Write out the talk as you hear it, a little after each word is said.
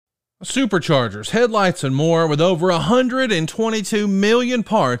Superchargers, headlights, and more. With over 122 million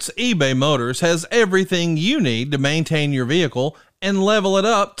parts, eBay Motors has everything you need to maintain your vehicle and level it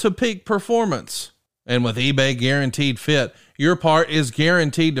up to peak performance. And with eBay Guaranteed Fit, your part is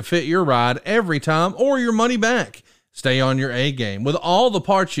guaranteed to fit your ride every time or your money back. Stay on your A game with all the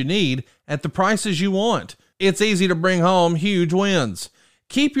parts you need at the prices you want. It's easy to bring home huge wins.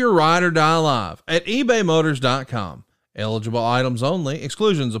 Keep your ride or die alive at ebaymotors.com. Eligible items only.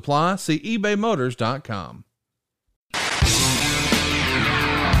 Exclusions apply. See ebaymotors.com. The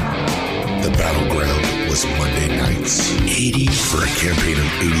battleground was Monday nights. 80 for a campaign of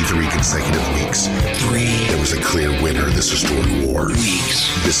 83 consecutive weeks. 3. There was a clear winner in this historic war. Weeks.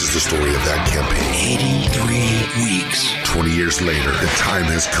 This is the story of that campaign. 83 weeks. 20 years later, the time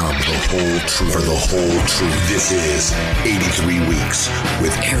has come for the whole truth. This is 83 Weeks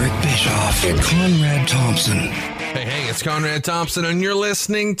with Eric Bischoff and Conrad Thompson. Hey, it's Conrad Thompson, and you're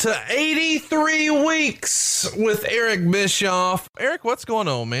listening to 83 Weeks with Eric Bischoff. Eric, what's going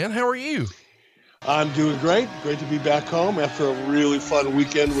on, man? How are you? I'm doing great. Great to be back home after a really fun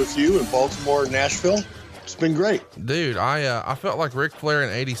weekend with you in Baltimore and Nashville. It's been great. Dude, I felt like Ric Flair in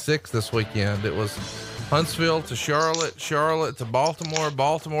 86 this weekend. It was Huntsville to Charlotte, Charlotte to Baltimore,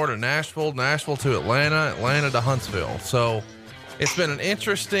 Baltimore to Nashville, Nashville to Atlanta, Atlanta to Huntsville. So it's been an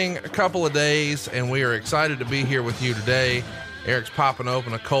interesting couple of days, and we are excited to be here with you today. Eric's popping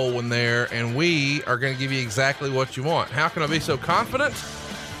open a cold one there, and we are going to give you exactly what you want. How can I be so confident?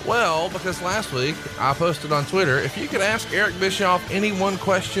 Well, because last week I posted on Twitter, if you could ask Eric Bischoff any one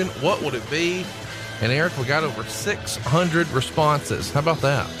question, what would it be? And Eric, we got over 600 responses. How about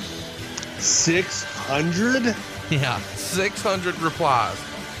that? 600? Yeah, 600 replies.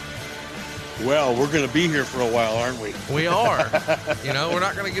 Well, we're going to be here for a while, aren't we? We are. You know, we're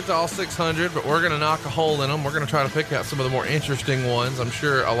not going to get to all 600, but we're going to knock a hole in them. We're going to try to pick out some of the more interesting ones. I'm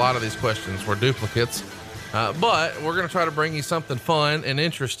sure a lot of these questions were duplicates, but we're going to try to bring you something fun and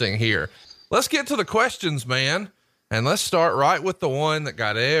interesting here. Let's get to the questions, man. And let's start right with the one that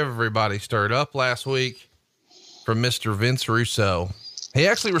got everybody stirred up last week from Mr. Vince Russo. He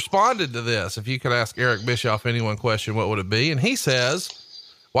actually responded to this. If you could ask Eric Bischoff any one question, what would it be? And he says,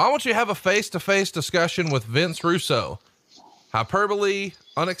 why won't you have a face-to-face discussion with Vince Russo? Hyperbole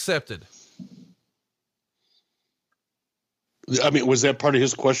unaccepted. I mean, was that part of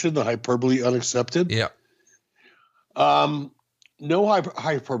his question, the hyperbole unaccepted? Yeah. No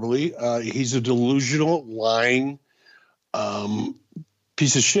hyperbole. He's a delusional, lying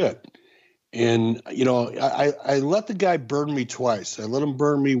piece of shit. And, you know, I let the guy burn me twice. I let him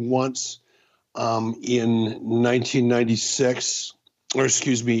burn me once in 1996. Or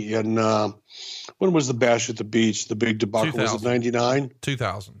excuse me, in when was the bash at the beach? The big debacle 2000. Was it 99?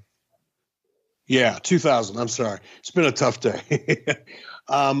 2000. Yeah, 2000. I'm sorry. It's been a tough day.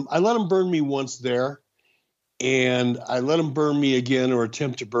 I let him burn me once there, and I let him burn me again or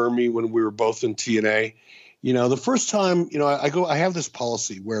attempt to burn me when we were both in TNA. You know, the first time, you know, I have this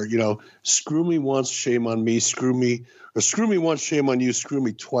policy where, you know, screw me once, shame on me, screw me once, shame on you, screw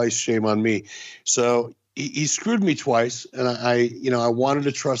me twice, shame on me. So he screwed me twice, and I wanted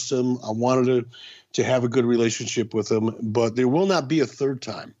to trust him. I wanted to have a good relationship with him, but there will not be a third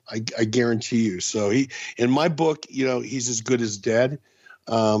time. I guarantee you. So in my book, you know, he's as good as dead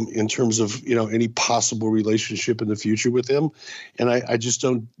in terms of, you know, any possible relationship in the future with him. And I just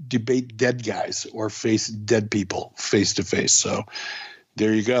don't debate dead guys or face dead people face to face. So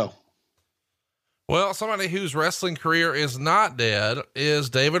there you go. Well, somebody whose wrestling career is not dead is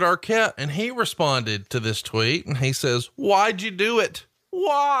David Arquette. And he responded to this tweet and he says, why'd you do it?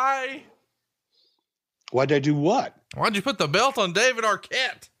 Why? Why'd I do what? Why'd you put the belt on David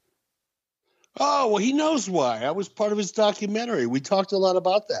Arquette? Oh, well, he knows why. I was part of his documentary. We talked a lot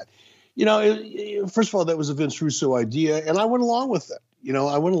about that. You know, first of all, that was a Vince Russo idea, and I went along with it. You know,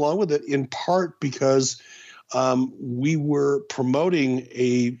 I went along with it in part because we were promoting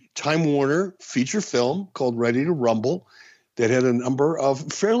a Time Warner feature film called Ready to Rumble that had a number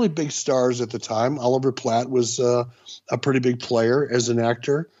of fairly big stars at the time. Oliver Platt was a pretty big player as an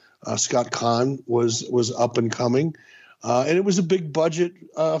actor. Scott Kahn was up and coming, and it was a big budget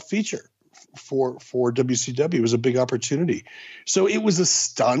feature for WCW. It was a big opportunity. So it was a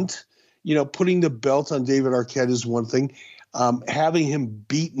stunt. You know, putting the belt on David Arquette is one thing. Having him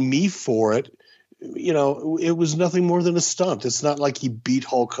beat me for it, you know, it was nothing more than a stunt. It's not like he beat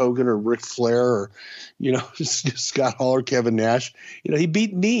Hulk Hogan or Ric Flair or, you know, Scott Hall or Kevin Nash. You know, he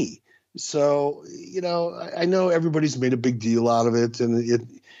beat me. So, you know, I know everybody's made a big deal out of it, and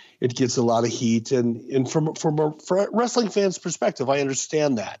it gets a lot of heat. And from a wrestling fans' perspective, I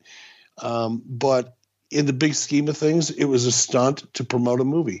understand that. But in the big scheme of things, it was a stunt to promote a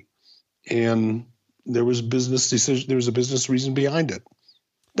movie. and there was business decision. There was a business reason behind it,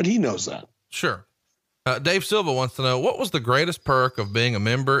 but he knows that. Sure. Dave Silva wants to know, what was the greatest perk of being a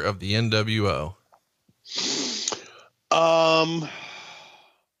member of the NWO?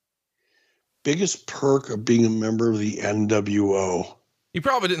 Biggest perk of being a member of the NWO. You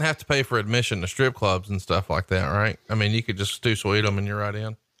probably didn't have to pay for admission to strip clubs and stuff like that, right? I mean, you could just stew sweet them and you're right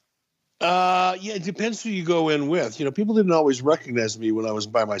in. Yeah, it depends who you go in with. You know, people didn't always recognize me when I was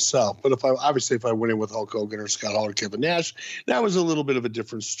by myself, but if I went in with Hulk Hogan or Scott Hall or Kevin Nash, that was a little bit of a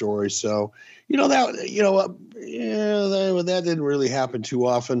different story. So, that didn't really happen too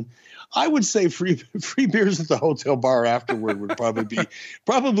often. I would say free beers at the hotel bar afterward would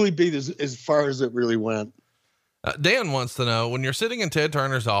probably be as far as it really went. Dan wants to know, when you're sitting in Ted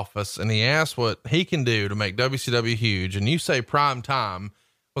Turner's office and he asks what he can do to make WCW huge and you say prime time,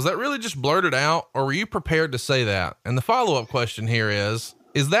 was that really just blurted out, or were you prepared to say that? And the follow-up question here is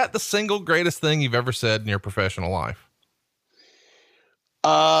that the single greatest thing you've ever said in your professional life?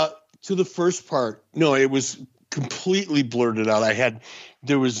 To the first part, no, it was completely blurted out.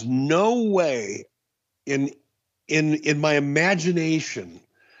 There was no way in my imagination,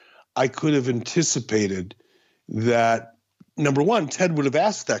 I could have anticipated that, number one, Ted would have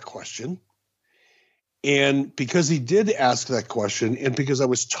asked that question. And because he did ask that question, and because I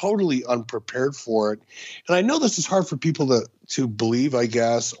was totally unprepared for it, and I know this is hard for people to believe, I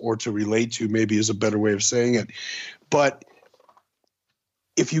guess, or to relate to, maybe is a better way of saying it. But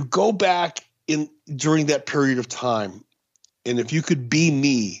if you go back during that period of time, and if you could be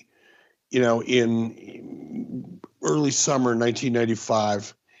me, in early summer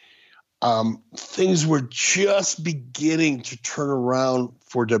 1995, things were just beginning to turn around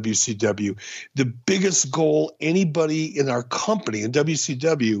for WCW. The biggest goal anybody in our company in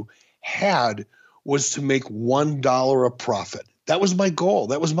WCW had was to make $1 a profit. That was my goal.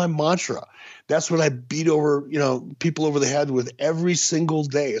 That was my mantra. That's what I beat over, people over the head with every single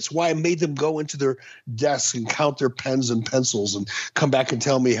day. It's why I made them go into their desks and count their pens and pencils and come back and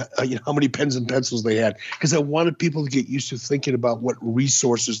tell me, how many pens and pencils they had. Because I wanted people to get used to thinking about what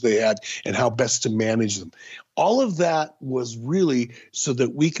resources they had and how best to manage them. All of that was really so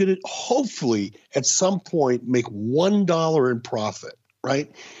that we could hopefully at some point make $1 in profit,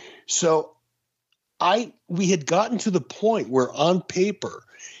 right? So we had gotten to the point where on paper,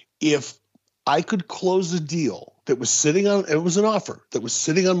 if I could close a deal that was it was an offer that was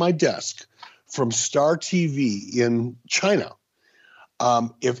sitting on my desk from Star TV in China.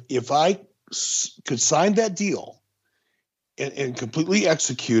 If I could sign that deal and completely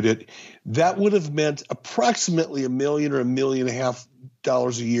execute it, that would have meant approximately $1 million or $1.5 million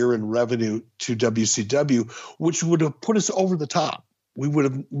a year in revenue to WCW, which would have put us over the top. We would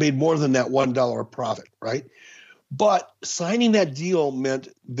have made more than that $1 profit, right? But signing that deal meant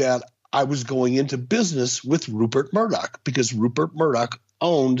that I was going into business with Rupert Murdoch, because Rupert Murdoch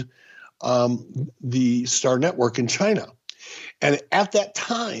owned the Star Network in China. And at that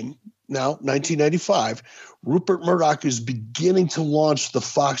time, now 1995, Rupert Murdoch is beginning to launch the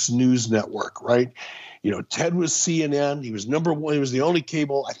Fox News Network, right? Ted was CNN. He was number one. He was the only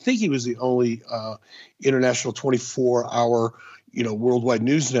cable. I think he was the only international 24-hour worldwide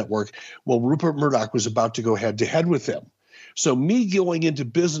news network. Well, Rupert Murdoch was about to go head to head with him. So me going into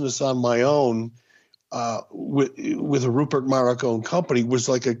business on my own with a Rupert Murdoch owned company was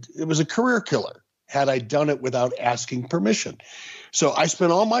it was a career killer had I done it without asking permission. So I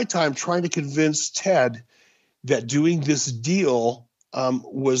spent all my time trying to convince Ted that doing this deal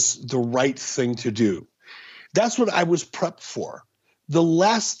was the right thing to do. That's what I was prepped for. The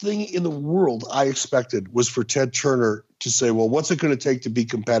last thing in the world I expected was for Ted Turner to say, well, what's it going to take to be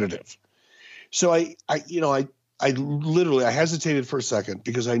competitive? So I hesitated for a second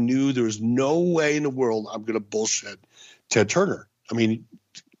because I knew there was no way in the world I'm going to bullshit Ted Turner. I mean,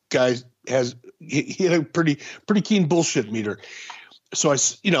 guy he had a pretty keen bullshit meter. So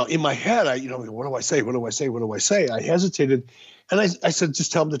in my head, what do I say? What do I say? What do I say? I hesitated, and I said,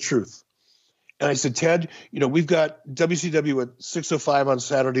 just tell him the truth. And I said, Ted, we've got WCW at 6:05 on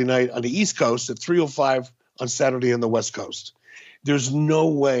Saturday night on the East Coast, at 3:05 on Saturday on the West Coast. There's no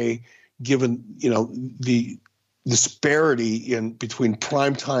way, given the disparity in between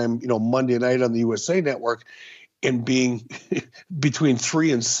primetime, Monday night on the USA Network and being between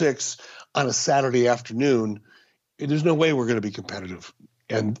 3 and 6 on a Saturday afternoon, there's no way we're going to be competitive.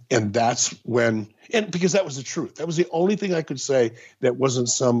 And that's when, and because that was the truth. That was the only thing I could say that wasn't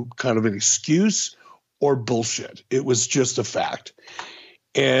some kind of an excuse or bullshit. It was just a fact.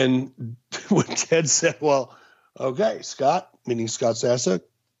 And when Ted said, well, okay, Scott, meaning Scott Sassa,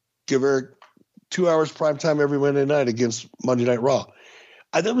 give her 2 hours prime time every Monday night against Monday Night Raw.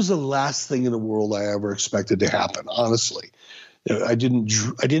 That was the last thing in the world I ever expected to happen. Honestly, I didn't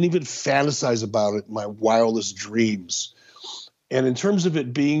even fantasize about it in my wildest dreams. And in terms of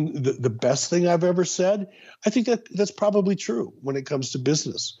it being the best thing I've ever said, I think that's probably true when it comes to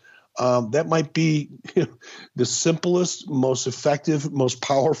business. That might be the simplest, most effective, most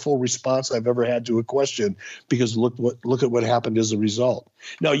powerful response I've ever had to a question, because look at what happened as a result.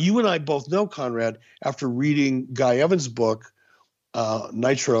 Now, you and I both know, Conrad, after reading Guy Evans' book,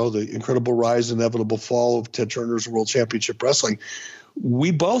 Nitro, The Incredible Rise and Inevitable Fall of Ted Turner's World Championship Wrestling,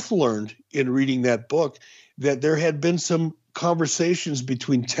 we both learned in reading that book that there had been some conversations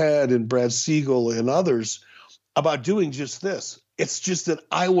between Ted and Brad Siegel and others about doing just this. It's just that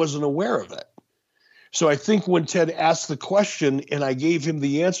I wasn't aware of it. So I think when Ted asked the question and I gave him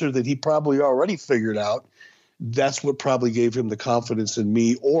the answer that he probably already figured out, that's what probably gave him the confidence in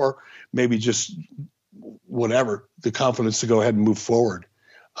me, or maybe just whatever, the confidence to go ahead and move forward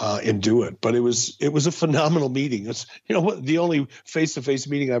and do it. But it was a phenomenal meeting. It's, the only face-to-face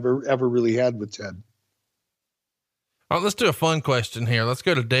meeting I've ever really had with Ted. All right, let's do a fun question here. Let's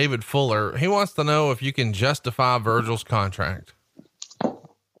go to David Fuller. He wants to know if you can justify Virgil's contract.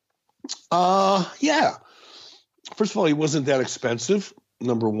 Yeah. First of all, he wasn't that expensive.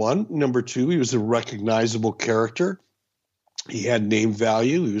 Number one. Number two, he was a recognizable character. He had name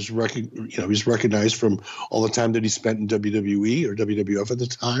value. He was recognized from all the time that he spent in WWE or WWF at the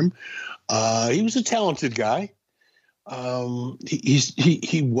time. He was a talented guy.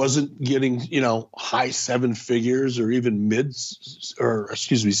 He wasn't getting, high seven figures or even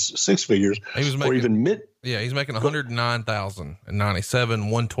six figures. He was making, or even mid. Yeah. He's making 109,000 in 97,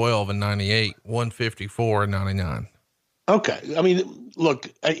 112 in 98, 154 in 99. Okay. I mean, look,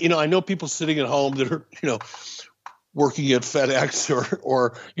 I know people sitting at home that are, working at FedEx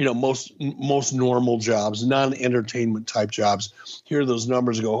or most normal jobs, non-entertainment type jobs, hear those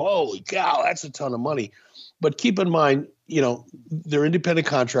numbers and go, holy cow, that's a ton of money. But keep in mind, they're independent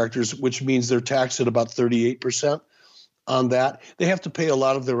contractors, which means they're taxed at about 38% on that. They have to pay a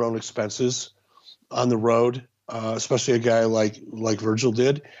lot of their own expenses on the road, especially a guy like Virgil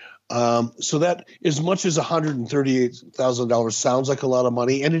did. So that, as much as $138,000 sounds like a lot of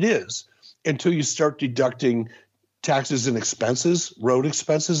money, and it is, until you start deducting taxes and expenses, road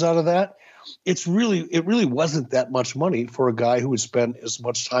expenses out of that, it really wasn't that much money for a guy who had spent as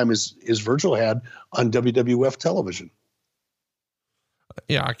much time as Virgil had on WWF television.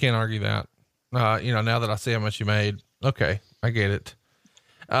 Yeah, I can't argue that. Now that I see how much you made, okay, I get it.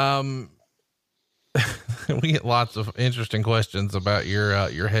 We get lots of interesting questions about your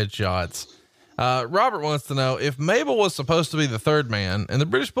headshots. Robert wants to know, if Mabel was supposed to be the third man and the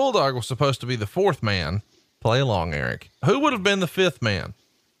British Bulldog was supposed to be the fourth man, play along, Eric, who would have been the fifth man?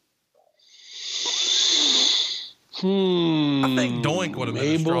 I think Doink would have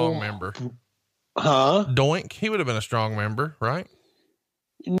been a strong member. Huh? Doink, he would have been a strong member, right?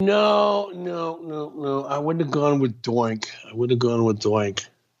 No. I wouldn't have gone with Doink.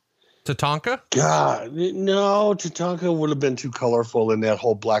 Tatanka? God, no, Tatanka would have been too colorful in that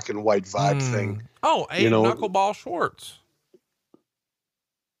whole black and white vibe thing. Oh, Abe Knuckleball Schwartz.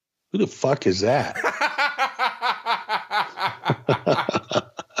 Who the fuck is that?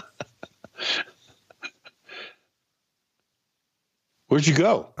 Where'd you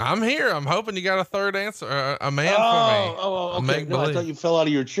go? I'm here. I'm hoping you got a third answer, a man for me. Okay. No, I thought you fell out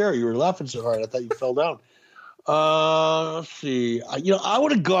of your chair. You were laughing so hard. I thought you fell down. Let's see. I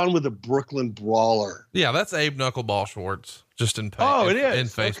would have gone with a Brooklyn Brawler. Yeah, that's Abe Knuckleball Schwartz, just in paint. Oh, it is in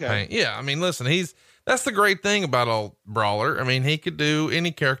face paint. Yeah, I mean, listen, that's the great thing about old Brawler. I mean, he could do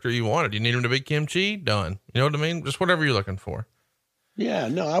any character you wanted. You need him to be Kimchi, done. You know what I mean? Just whatever you're looking for. Yeah,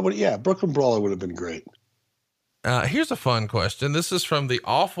 no, I would. Yeah, Brooklyn Brawler would have been great. Here's a fun question. This is from the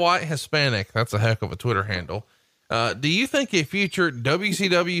Off-White Hispanic. That's a heck of a Twitter handle. Do you think a future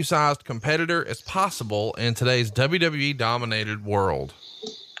WCW sized competitor is possible in today's WWE dominated world?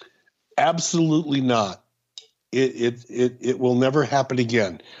 Absolutely not. It will never happen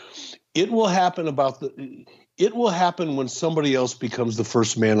again. It will happen when somebody else becomes the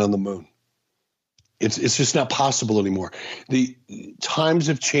first man on the moon. It's just not possible anymore. The times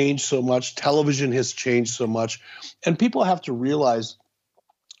have changed so much. Television has changed so much, and people have to realize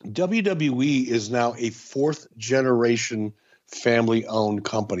WWE is now a fourth generation family owned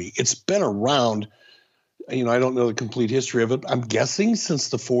company. It's been around, I don't know the complete history of it. I'm guessing since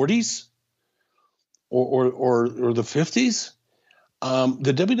the 40s or the 50s.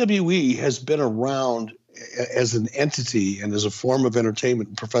 The WWE has been around as an entity and as a form of entertainment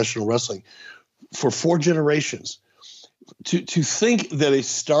and professional wrestling for 4 generations. To think that a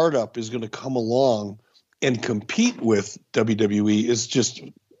startup is going to come along and compete with WWE is just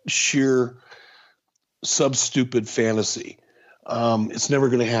sheer sub-stupid fantasy. It's never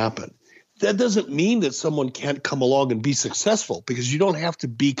going to happen. That doesn't mean that someone can't come along and be successful, because you don't have to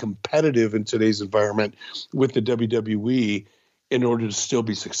be competitive in today's environment with the WWE in order to still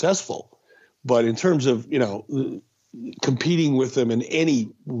be successful. But in terms of, competing with them in any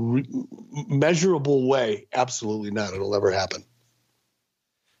measurable way, absolutely not. It'll never happen.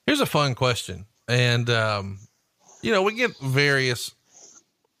 Here's a fun question. And, we get various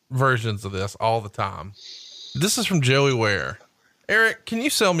versions of this all the time. This is from Joey Ware. Eric, can you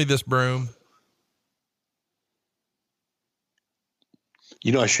sell me this broom?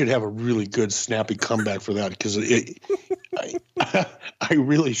 I should have a really good snappy comeback for that, because I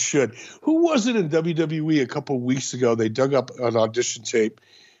really should. Who was it in WWE a couple of weeks ago? They dug up an audition tape.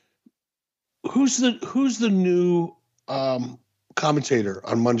 Who's the new commentator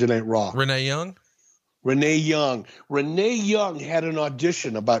on Monday Night Raw? Renee Young. Renee Young had an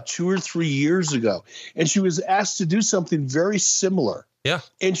audition about 2 or 3 years ago, and she was asked to do something very similar. Yeah.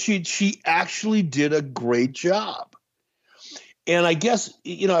 And she actually did a great job. And I guess,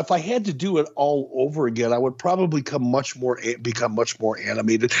 if I had to do it all over again, I would probably become much more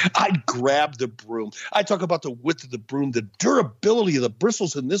animated. I'd grab the broom. I talk about the width of the broom. The durability of the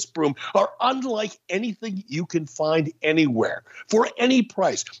bristles in this broom are unlike anything you can find anywhere for any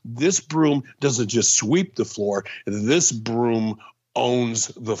price. This broom doesn't just sweep the floor. This broom owns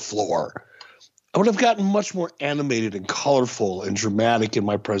the floor. I would have gotten much more animated and colorful and dramatic in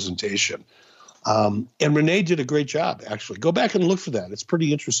my presentation. And Renee did a great job, actually. Go back and look for that. It's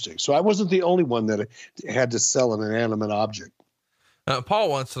pretty interesting. So I wasn't the only one that had to sell an inanimate object. Paul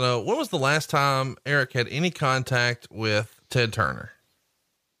wants to know, when was the last time Eric had any contact with Ted Turner?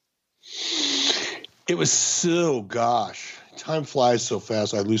 It was time flies so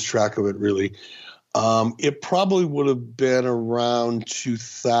fast. I lose track of it, really. It probably would have been around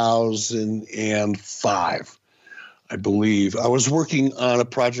 2005, I believe. I was working on a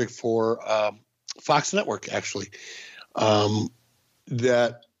project for Fox Network, actually,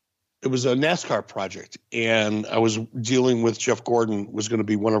 that it was a NASCAR project, and I was dealing with Jeff Gordon was going to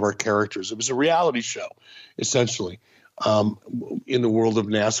be one of our characters. It was a reality show, essentially, in the world of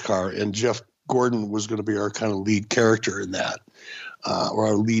NASCAR, and Jeff Gordon was going to be our kind of lead character in that, or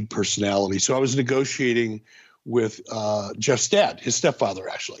our lead personality. So I was negotiating with Jeff's dad, his stepfather,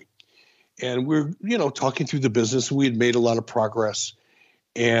 actually. And we're, talking through the business. We had made a lot of progress.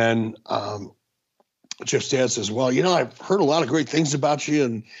 And Jeff's dad says, well, I've heard a lot of great things about you.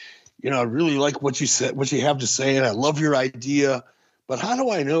 And, I really like what you said, what you have to say. And I love your idea. But how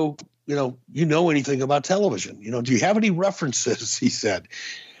do I know, you know anything about television? Do you have any references? He said.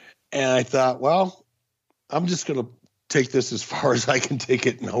 And I thought, well, I'm just going to take this as far as I can take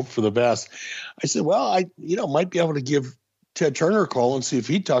it and hope for the best. I said, well, I might be able to give Ted Turner a call and see if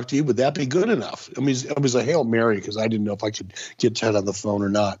he'd talk to you. Would that be good enough? I mean, it was a Hail Mary, because I didn't know if I could get Ted on the phone or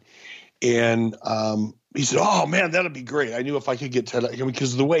not. And he said, oh, man, that'd be great. I knew if I could get Ted,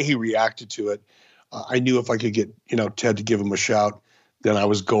 because of the way he reacted to it, I knew if I could get, Ted to give him a shout, then I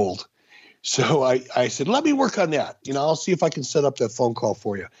was gold. So I said, let me work on that. I'll see if I can set up that phone call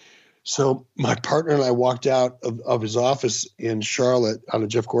for you. So my partner and I walked out of his office in Charlotte, out of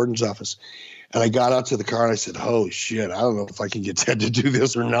Jeff Gordon's office. And I got out to the car and I said, holy shit, I don't know if I can get Ted to do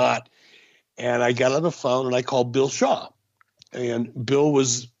this or not. And I got on the phone and I called Bill Shaw. And Bill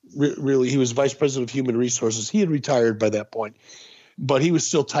was he was vice president of human resources. He had retired by that point, but he was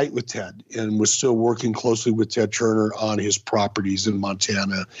still tight with Ted and was still working closely with Ted Turner on his properties in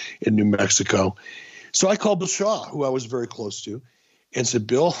Montana and New Mexico. So I called Bill Shaw, who I was very close to, and said,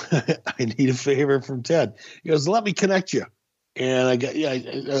 Bill, I need a favor from Ted. He goes, let me connect you. And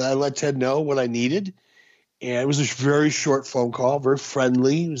I let Ted know what I needed. And it was a very short phone call, very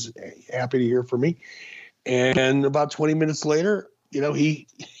friendly. He was happy to hear from me. And about 20 minutes later, he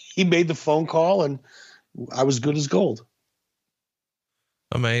made the phone call and I was good as gold.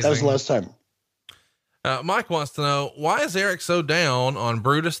 Amazing. That was the last time. Mike wants to know, why is Eric so down on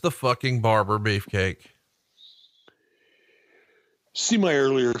Brutus the fucking Barber Beefcake? See my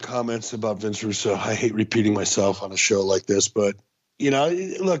earlier comments about Vince Russo. I hate repeating myself on a show like this, but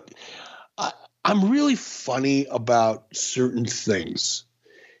look, I'm really funny about certain things,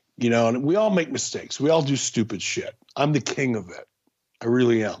 and we all make mistakes. We all do stupid shit. I'm the king of it. I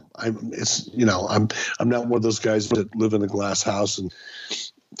really am. I'm not one of those guys that live in a glass house and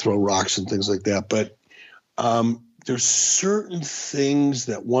throw rocks and things like that. But there's certain things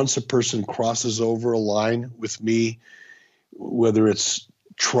that once a person crosses over a line with me, whether it's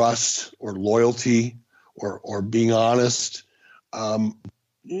trust or loyalty or being honest,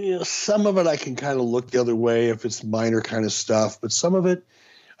 some of it I can kind of look the other way if it's minor kind of stuff, but some of it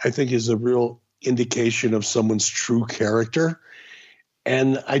I think is a real indication of someone's true character.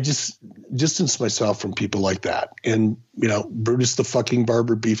 And I just distance myself from people like that. And, Brutus the fucking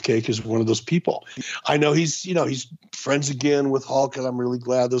Barber Beefcake is one of those people. I know he's friends again with Hulk, and I'm really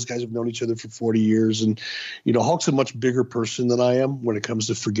glad those guys have known each other for 40 years. And, Hulk's a much bigger person than I am when it comes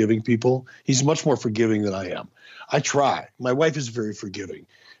to forgiving people. He's much more forgiving than I am. I try. My wife is very forgiving.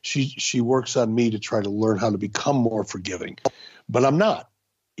 She works on me to try to learn how to become more forgiving, but I'm not,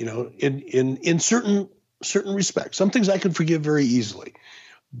 in certain respects. Some things I can forgive very easily,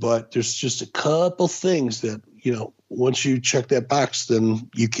 but there's just a couple things that, once you check that box, then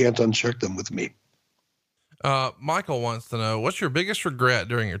you can't uncheck them with me. Michael wants to know, what's your biggest regret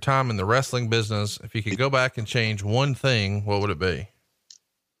during your time in the wrestling business? If you could go back and change one thing, what would it be?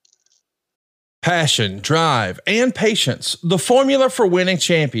 Passion, drive, and patience. The formula for winning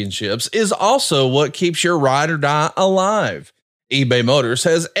championships is also what keeps your ride or die alive. eBay Motors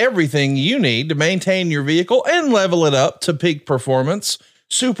has everything you need to maintain your vehicle and level it up to peak performance.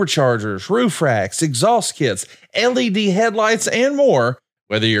 Superchargers, roof racks, exhaust kits, LED headlights, and more.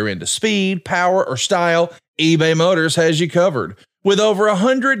 Whether you're into speed, power, or style, eBay Motors has you covered. With over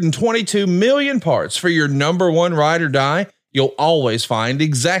 122 million parts for your number one ride or die, you'll always find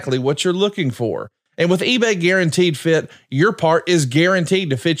exactly what you're looking for. And with eBay Guaranteed Fit, your part is guaranteed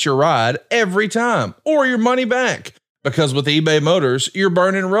to fit your ride every time, or your money back. Because with eBay Motors, you're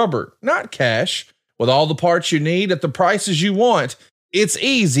burning rubber, not cash. With all the parts you need at the prices you want, it's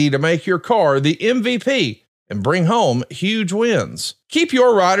easy to make your car the MVP and bring home huge wins. Keep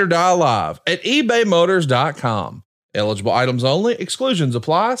your ride or die alive at ebaymotors.com. Eligible items only. Exclusions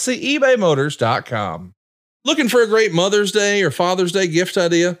apply. See ebaymotors.com. Looking for a great Mother's Day or Father's Day gift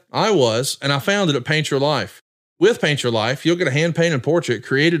idea? I was, and I found it at Paint Your Life. With Paint Your Life, you'll get a hand-painted portrait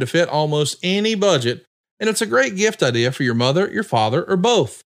created to fit almost any budget, and it's a great gift idea for your mother, your father, or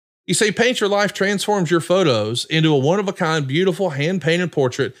both. You see, Paint Your Life transforms your photos into a one-of-a-kind, beautiful hand-painted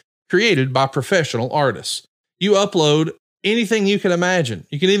portrait created by professional artists. You upload anything you can imagine.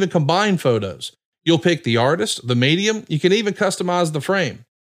 You can even combine photos. You'll pick the artist, the medium. You can even customize the frame.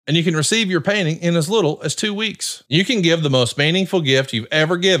 And you can receive your painting in as little as 2 weeks. You can give the most meaningful gift you've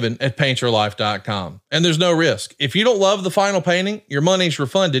ever given at paintyourlife.com. And there's no risk. If you don't love the final painting, your money's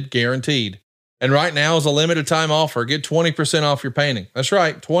refunded, guaranteed. And right now is a limited time offer. Get 20% off your painting. That's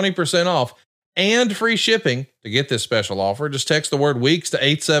right, 20% off and free shipping. To get this special offer, just text the word weeks to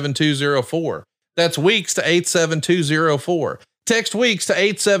 87204. That's weeks to 87204. Text weeks to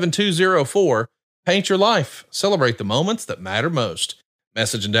 87204. Paint Your Life. Celebrate the moments that matter most.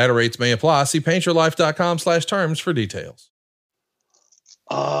 Message and data rates may apply. See paintyourlife.com/terms for details.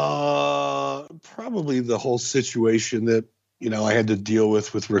 Probably the whole situation that, I had to deal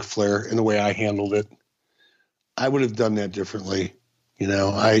with Ric Flair and the way I handled it. I would have done that differently.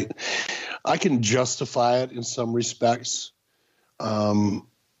 I can justify it in some respects, from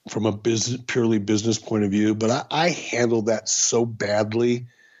a purely business point of view, but I handled that so badly.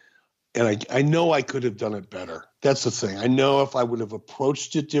 And I know I could have done it better. That's the thing. I know if I would have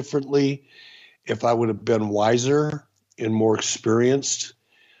approached it differently, if I would have been wiser and more experienced,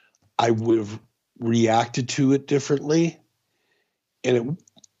 I would have reacted to it differently. And it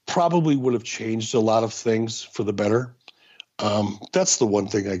probably would have changed a lot of things for the better. That's the one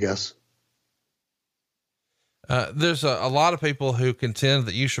thing, I guess. There's a lot of people who contend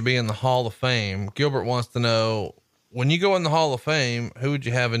that you should be in the Hall of Fame. Gilbert wants to know, when you go in the Hall of Fame, who would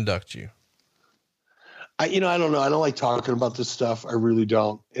you have induct you? I don't know. I don't like talking about this stuff. I really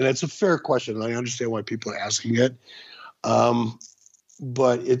don't. And it's a fair question. And I understand why people are asking it.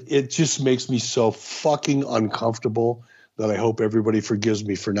 But it just makes me so fucking uncomfortable that I hope everybody forgives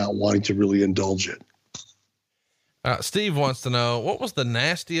me for not wanting to really indulge it. Steve wants to know, what was the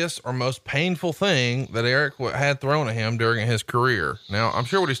nastiest or most painful thing that Eric had thrown at him during his career? Now, I'm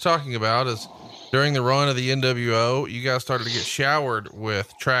sure what he's talking about is during the run of the NWO, you guys started to get showered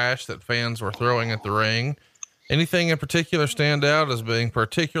with trash that fans were throwing at the ring. Anything in particular stand out as being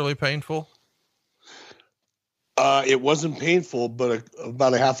particularly painful? It wasn't painful, but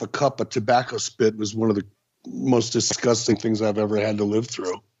about a half a cup of tobacco spit was one of the most disgusting things I've ever had to live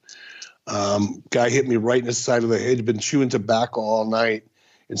through. Guy hit me right in the side of the head. He'd been chewing tobacco all night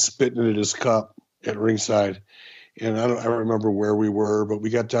and spitting it in his cup at ringside. And I remember where we were, but we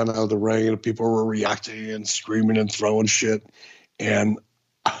got down out of the ring and people were reacting and screaming and throwing shit. And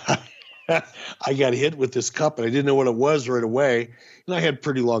I got hit with this cup and I didn't know what it was right away. And I had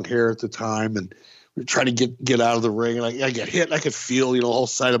pretty long hair at the time and trying to get out of the ring, and I got hit. And I could feel, the whole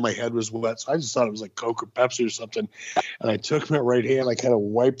side of my head was wet. So I just thought it was like Coke or Pepsi or something. And I took my right hand, I kind of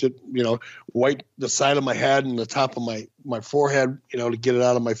wiped it, wiped the side of my head and the top of my forehead, to get it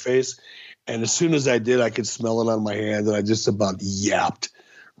out of my face. And as soon as I did, I could smell it on my hand, and I just about yapped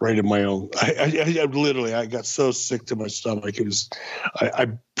right in my own. I literally, I got so sick to my stomach. It was, I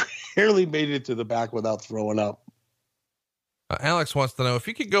barely made it to the back without throwing up. Alex wants to know, if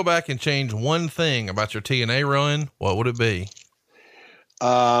you could go back and change one thing about your TNA run, what would it be?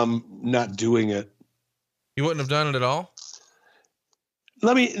 Not doing it. You wouldn't have done it at all?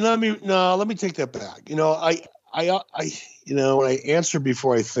 Let me take that back. When I answer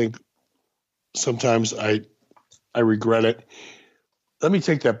before I think, sometimes I regret it. Let me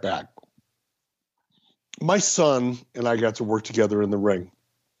take that back. My son and I got to work together in the ring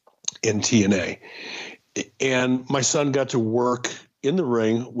in TNA. And my son got to work in the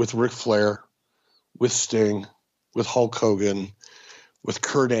ring with Ric Flair, with Sting, with Hulk Hogan, with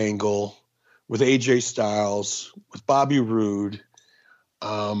Kurt Angle, with AJ Styles, with Bobby Roode,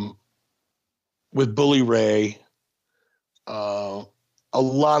 with Bully Ray, a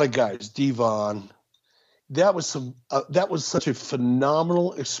lot of guys, Devon. That was such a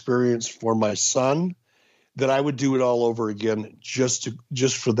phenomenal experience for my son that I would do it all over again just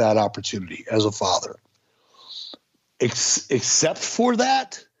for that opportunity as a father. Except for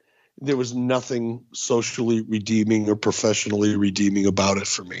that, there was nothing socially redeeming or professionally redeeming about it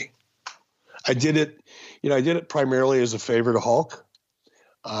for me. I did it primarily as a favor to Hulk.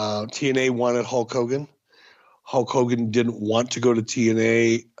 TNA wanted Hulk Hogan. Hulk Hogan didn't want to go to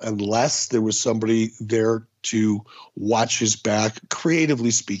TNA unless there was somebody there to watch his back, creatively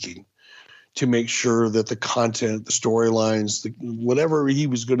speaking, to make sure that the content, the storylines, whatever he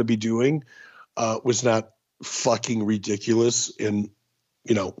was going to be doing was not fucking ridiculous and,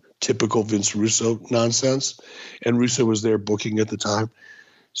 typical Vince Russo nonsense. And Russo was there booking at the time.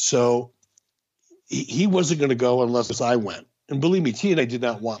 So he wasn't going to go unless I went. And believe me, TNA did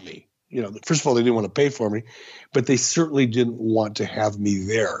not want me. First of all, they didn't want to pay for me, but they certainly didn't want to have me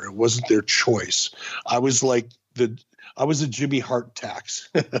there. It wasn't their choice. I was a Jimmy Hart tax,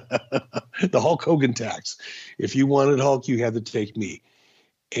 the Hulk Hogan tax. If you wanted Hulk, you had to take me.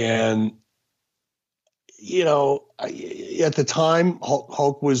 And, at the time,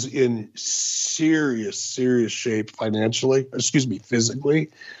 Hulk was in serious shape physically.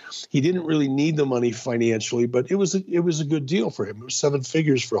 He didn't really need the money financially, but it was a good deal for him. It was 7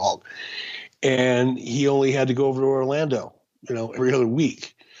 figures for Hulk. And he only had to go over to Orlando, every other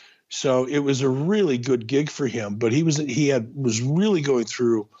week. So it was a really good gig for him, but he was really going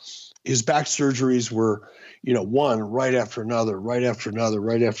through, his back surgeries were, one right after another,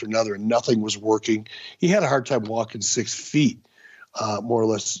 and nothing was working. He had a hard time walking 6 feet, more or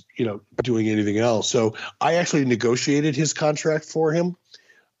less, doing anything else. So I actually negotiated his contract for him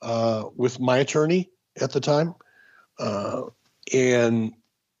with my attorney at the time. And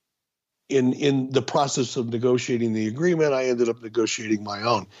in the process of negotiating the agreement, I ended up negotiating my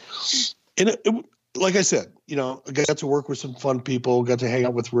own. And like I said, I got to work with some fun people, got to hang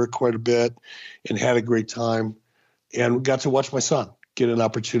out with Rick quite a bit and had a great time, and got to watch my son get an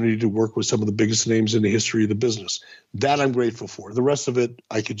opportunity to work with some of the biggest names in the history of the business. That I'm grateful for. The rest of it,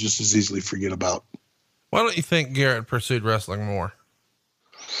 I could just as easily forget about. Why don't you think Garrett pursued wrestling more?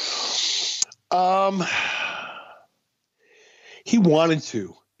 He wanted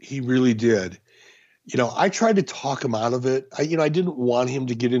to. He really did. I tried to talk him out of it. I didn't want him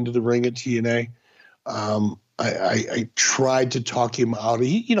to get into the ring at TNA. I tried to talk him out.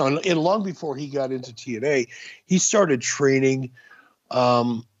 And long before he got into TNA, he started training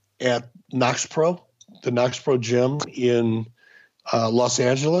at Knox Pro, the Knox Pro gym in Los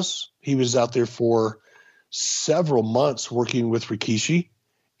Angeles. He was out there for several months working with Rikishi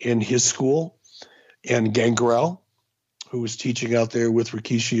in his school, and Gangrel, who was teaching out there with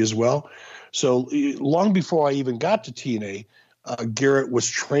Rikishi as well. So long before I even got to TNA, Garrett was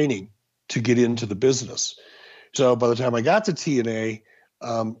training to get into the business. So by the time I got to TNA,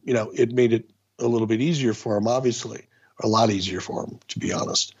 it made it a little bit easier for him, obviously, a lot easier for him, to be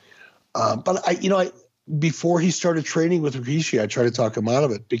honest. But before he started training with Rikishi, I tried to talk him out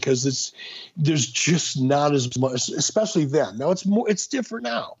of it because there's just not as much, especially then. Now it's different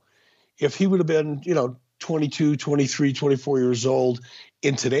now. If he would have been, 22, 23, 24 years old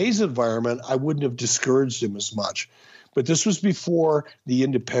in today's environment, I wouldn't have discouraged him as much. But this was before the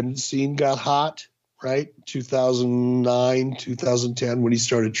independent scene got hot, right? 2009, 2010, when he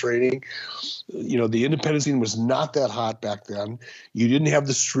started training. The independent scene was not that hot back then. You didn't have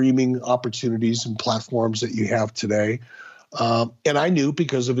the streaming opportunities and platforms that you have today. And I knew,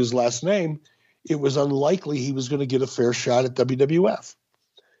 because of his last name, it was unlikely he was going to get a fair shot at WWF.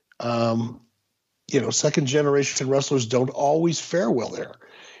 Second generation wrestlers don't always fare well there.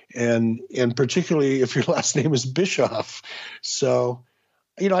 And particularly if your last name is Bischoff. So,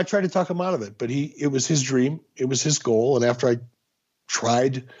 I tried to talk him out of it, but it was his dream. It was his goal. And after I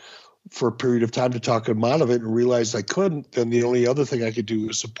tried for a period of time to talk him out of it and realized I couldn't, then the only other thing I could do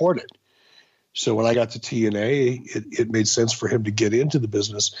was support it. So when I got to TNA, it made sense for him to get into the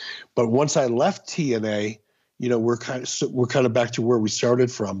business. But once I left TNA, we're kind of back to where we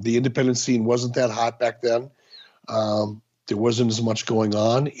started from. The independent scene wasn't that hot back then. There wasn't as much going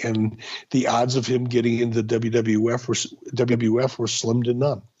on, and the odds of him getting into the WWF were slim to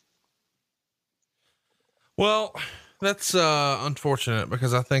none. Well, that's unfortunate,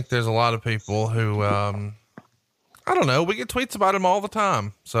 because I think there's a lot of people who, I don't know, we get tweets about him all the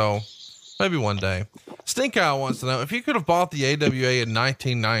time. So maybe one day. Stink Eye wants to know, if you could have bought the AWA in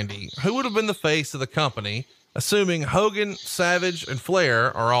 1990, who would have been the face of the company, assuming Hogan, Savage, and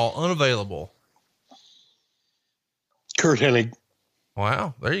Flair are all unavailable? Curt Hennig.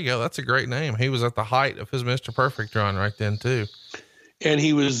 Wow. There you go. That's a great name. He was at the height of his Mr. Perfect run right then too. And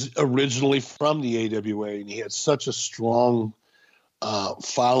he was originally from the AWA, and he had such a strong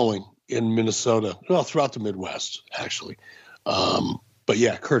following in Minnesota, well, throughout the Midwest, actually. But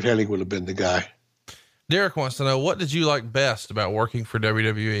yeah, Curt Hennig would have been the guy. Derek wants to know, what did you like best about working for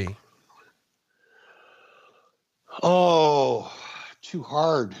WWE? Oh, too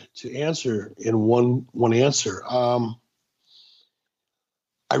hard to answer in one answer.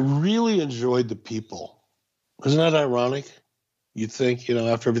 I really enjoyed the people. Isn't that ironic? You'd think,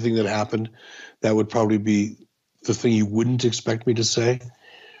 after everything that happened, that would probably be the thing you wouldn't expect me to say.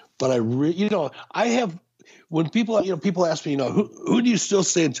 But I have, when people ask me, who do you still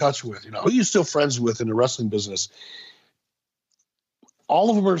stay in touch with? Who are you still friends with in the wrestling business? All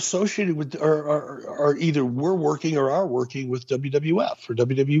of them are associated with, or either we're working or are working with WWF or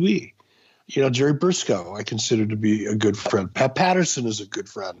WWE. Jerry Briscoe, I consider to be a good friend. Pat Patterson is a good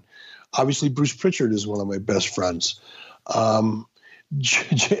friend. Obviously, Bruce Pritchard is one of my best friends. John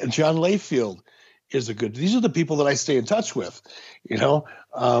Layfield is these are the people that I stay in touch with,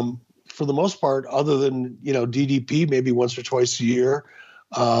 for the most part, other than, DDP, maybe once or twice a year.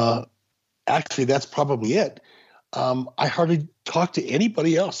 Actually, that's probably it. I hardly talk to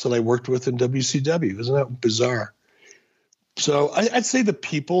anybody else that I worked with in WCW. Isn't that bizarre? So I'd say the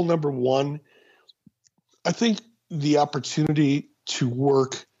people, number one. I think the opportunity to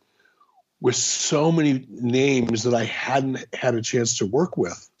work with so many names that I hadn't had a chance to work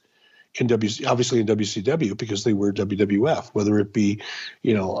with obviously in WCW, because they were WWF, whether it be,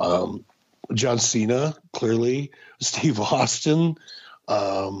 John Cena, clearly, Steve Austin,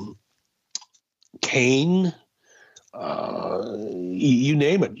 Kane, you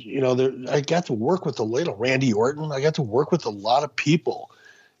name it. I got to work with Randy Orton. I got to work with a lot of people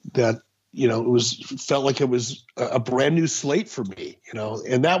that, felt like it was a brand new slate for me,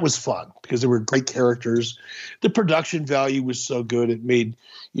 and that was fun because they were great characters. The production value was so good. It made,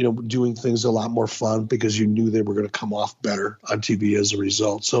 doing things a lot more fun because you knew they were going to come off better on TV as a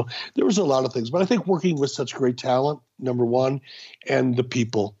result. So there was a lot of things, but I think working with such great talent, number one, and the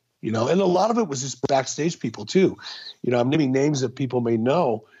people, and a lot of it was just backstage people too. I'm naming names that people may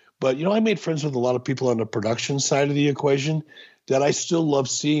know, but, I made friends with a lot of people on the production side of the equation that I still love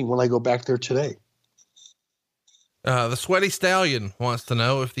seeing when I go back there today. The Sweaty Stallion wants to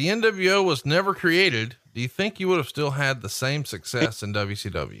know, if the NWO was never created, do you think you would have still had the same success in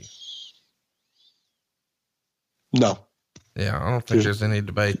WCW? No. Yeah. I don't think there's any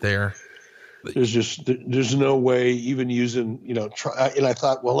debate there. There's no way even using, and I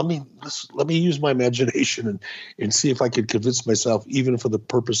thought, well, let me use my imagination and see if I could convince myself, even for the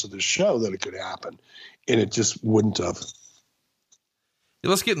purpose of the show, that it could happen. And it just wouldn't have.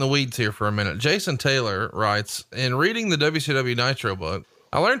 Let's get in the weeds here for a minute. Jason Taylor writes, in reading the WCW Nitro book,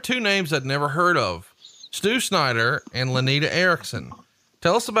 I learned two names I'd never heard of, Stu Snyder and Lenita Erickson.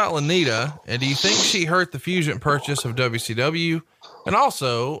 Tell us about Lenita, and do you think she hurt the Fusion purchase of WCW? And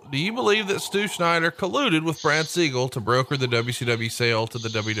also, do you believe that Stu Snyder colluded with Brad Siegel to broker the WCW sale to the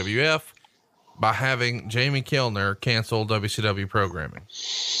WWF by having Jamie Kellner cancel WCW programming?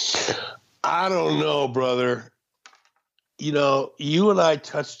 I don't know, brother. You and I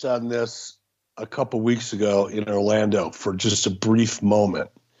touched on this a couple weeks ago in Orlando for just a brief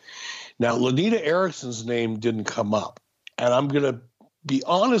moment. Now, Lenita Erickson's name didn't come up, and I'm going to be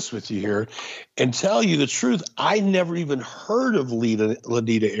honest with you here and tell you the truth. I never even heard of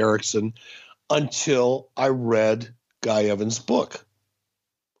Lenita Erickson until I read Guy Evans' book.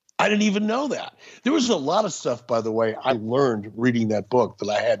 I didn't even know that. There was a lot of stuff, by the way, I learned reading that book that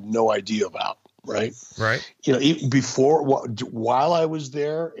I had no idea about. right? Right. You know, while I was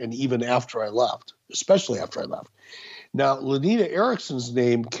there and even after I left, especially after I left. Now, Lenita Erickson's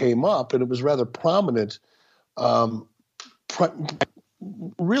name came up, and it was rather prominent.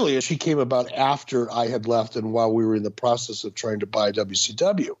 Really, she came about after I had left and while we were in the process of trying to buy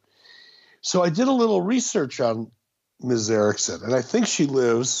WCW. So I did a little research on Ms. Erickson, and I think she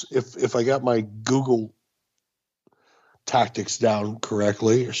lives, if I got my Google tactics down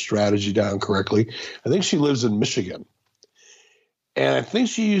correctly or strategy down correctly, I think she lives in Michigan. And I think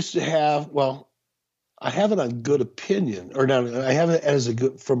she used to have, well, I have it on good opinion, or not, I have it as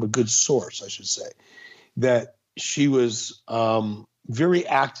from a good source, I should say, that she was very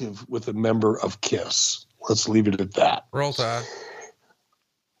active with a member of KISS. Let's leave it at that. Roll Tide.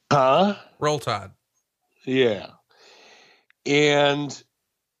 Huh? Roll Tide. Yeah. And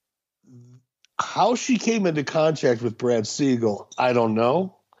how she came into contact with Brad Siegel, I don't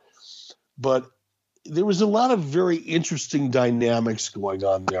know. But there was a lot of very interesting dynamics going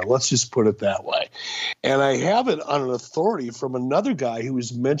on there. Let's just put it that way. And I have it on an authority from another guy who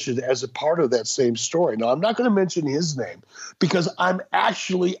was mentioned as a part of that same story. Now, I'm not going to mention his name because I'm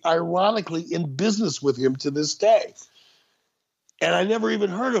actually, ironically, in business with him to this day. And I never even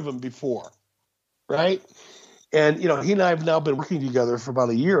heard of him before, right? And, you know, he and I have now been working together for about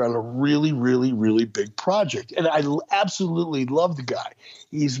a year on a really, really, really big project. And I absolutely love the guy.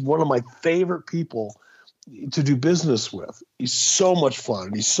 He's one of my favorite people to do business with. He's so much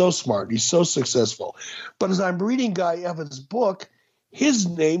fun. He's so smart. He's so successful. But as I'm reading Guy Evans' book, his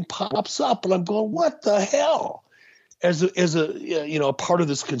name pops up, and I'm going, what the hell? As a you know, a part of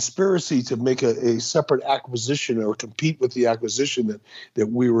this conspiracy to make a separate acquisition or compete with the acquisition that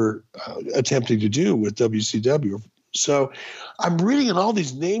we were attempting to do with WCW. So I'm reading, and all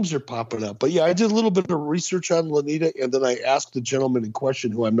these names are popping up. But yeah, I did a little bit of research on Lenita, and then I asked the gentleman in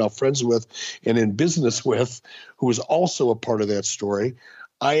question, who I'm now friends with and in business with, who was also a part of that story.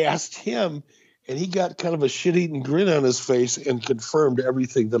 I asked him, and he got kind of a shit-eating grin on his face and confirmed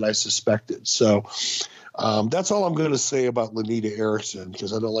everything that I suspected. So that's all I'm going to say about Lenita Erickson,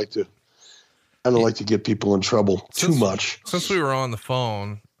 because I don't like to get people in trouble too much. Since we were on the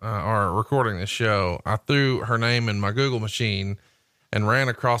phone or recording this show, I threw her name in my Google machine and ran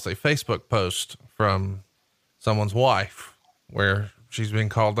across a Facebook post from someone's wife where she's being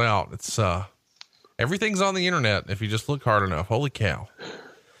called out. It's everything's on the internet if you just look hard enough. Holy cow.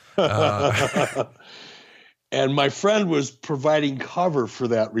 And my friend was providing cover for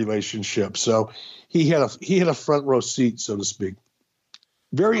that relationship. So he had a front row seat, so to speak.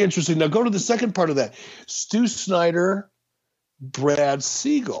 Very interesting. Now go to the second part of that. Stu Snyder, Brad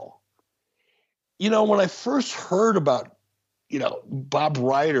Siegel. You know, when I first heard about, you know, Bob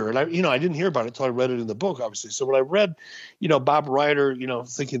Ryder, and I didn't hear about it until I read it in the book, obviously. So when I read, you know, Bob Ryder, you know,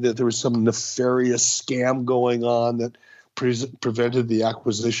 thinking that there was some nefarious scam going on that prevented the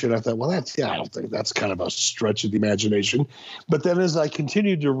acquisition, I thought, well, I don't think that's kind of a stretch of the imagination. But then as I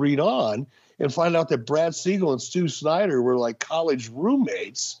continued to read on and find out that Brad Siegel and Stu Snyder were like college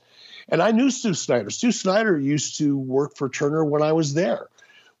roommates, and I knew Stu Snyder. Stu Snyder used to work for Turner when I was there.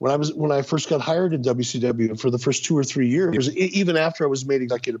 When I first got hired in WCW for the first 2 or 3 years, even after I was made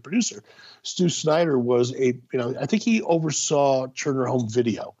executive producer, Stu Snyder was I think he oversaw Turner Home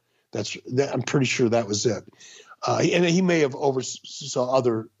Video. I'm pretty sure that was it. And he may have oversaw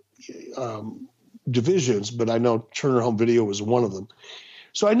other divisions, but I know Turner Home Video was one of them.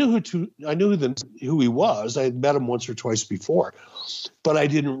 So I knew who he was. I had met him once or twice before, but I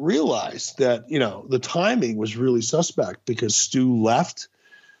didn't realize that, you know, the timing was really suspect, because Stu left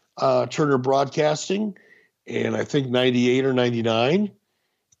Turner Broadcasting, and I think 98 or 99,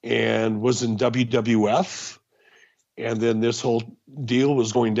 and was in WWF. And then this whole deal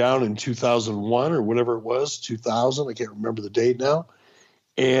was going down in 2001 or whatever it was, 2000. I can't remember the date now.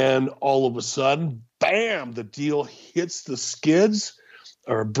 And all of a sudden, bam, the deal hits the skids,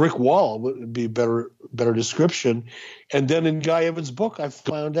 or a brick wall would be a better description. And then in Guy Evans' book, I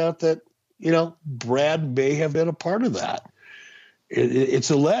found out that, you know, Brad may have been a part of that. It's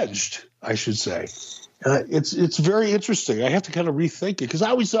alleged, I should say. It's very interesting. I have to kind of rethink it, because I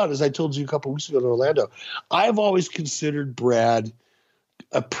always thought, as I told you a couple of weeks ago in Orlando, I've always considered Brad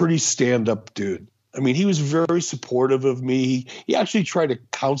a pretty stand-up dude. I mean, he was very supportive of me. He actually tried to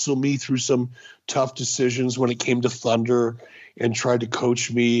counsel me through some tough decisions when it came to Thunder, and tried to coach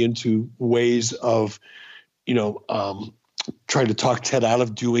me into ways of, you know, trying to talk Ted out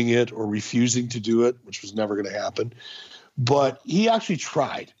of doing it or refusing to do it, which was never going to happen. But he actually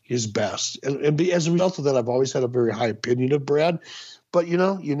tried his best. And as a result of that, I've always had a very high opinion of Brad. But, you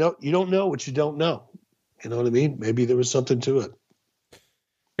don't know what you don't know. You know what I mean? Maybe there was something to it.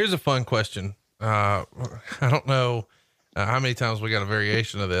 Here's a fun question. I don't know how many times we got a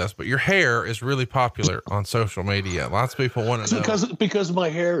variation of this, but your hair is really popular on social media. Lots of people want to know. Because my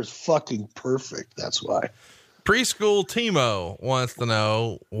hair is fucking perfect. That's why. Preschool Timo wants to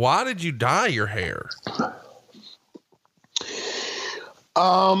know, why did you dye your hair?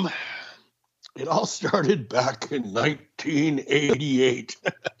 It all started back in 1988.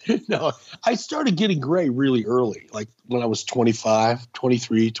 No, I started getting gray really early, like when I was 25,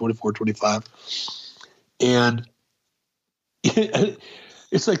 23, 24, 25. And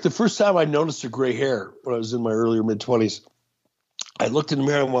it's like the first time I noticed a gray hair when I was in my earlier mid-20s. I looked in the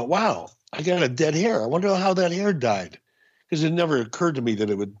mirror and went, wow, I got a dead hair. I wonder how that hair died. Because it never occurred to me that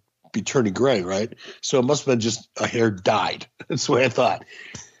it would be turning gray, right? So it must have been just a hair died. That's the way I thought.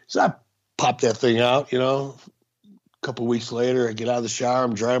 So I popped that thing out, a couple of weeks later. I get out of the shower,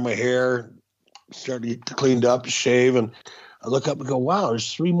 I'm drying my hair, start to get cleaned up, shave, and I look up and go, wow,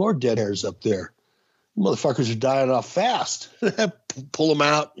 there's 3 more dead hairs up there. Motherfuckers are dying off fast. Pull them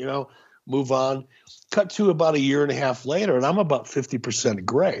out, move on. Cut to about a year and a half later, and I'm about 50%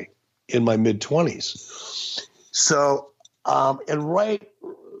 gray in my mid-20s. So, and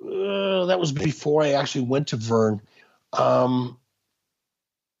that was before I actually went to Vern.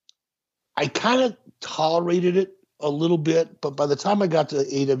 I kind of tolerated it a little bit, but by the time I got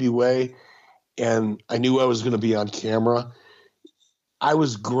to AWA and I knew I was going to be on camera, I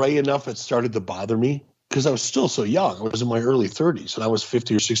was gray enough it started to bother me because I was still so young. I was in my early 30s and I was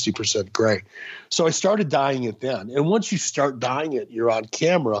 50 or 60% gray. So I started dyeing it then. And once you start dyeing it, you're on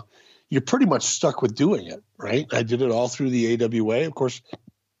camera, you're pretty much stuck with doing it, right? I did it all through the AWA. Of course,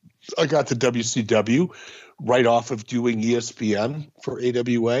 I got to WCW right off of doing ESPN for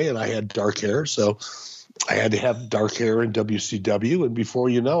AWA, and I had dark hair. So I had to have dark hair in WCW. And before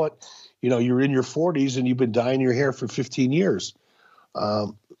you know it, you're in your 40s and you've been dyeing your hair for 15 years.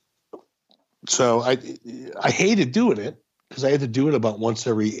 So I hated doing it because I had to do it about once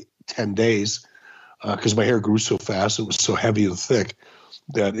every 10 days because my hair grew so fast. It was so heavy and thick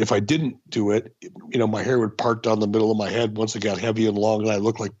that if I didn't do it, my hair would part down the middle of my head once it got heavy and long, and I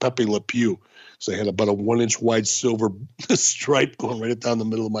looked like Pepe Le Pew. So I had about a 1-inch wide silver stripe going right down the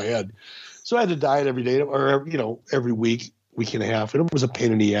middle of my head. So I had to dye it every day or, every week and a half. And it was a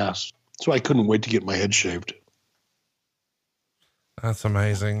pain in the ass. So I couldn't wait to get my head shaved. That's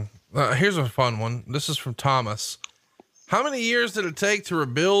amazing. Here's a fun one. This is from Thomas. How many years did it take to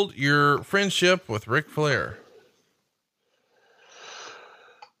rebuild your friendship with Ric Flair?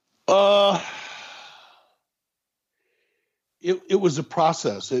 It was a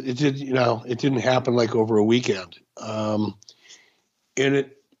process. It didn't happen like over a weekend. And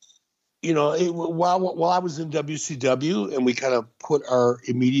while I was in WCW and we kind of put our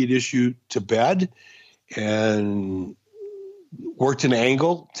immediate issue to bed and worked an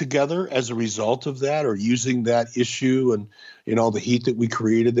angle together as a result of that, or using that issue and, the heat that we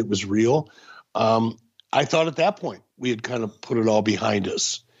created that was real. I thought at that point we had kind of put it all behind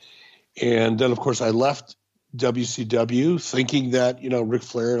us. And then of course I left WCW thinking that, Ric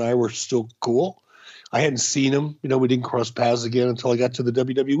Flair and I were still cool. I hadn't seen him, we didn't cross paths again until I got to the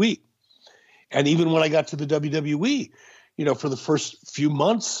WWE. And even when I got to the WWE, for the first few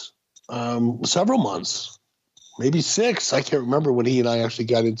months, several months, maybe 6, I can't remember when he and I actually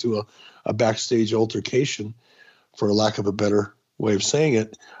got into a backstage altercation, for lack of a better way of saying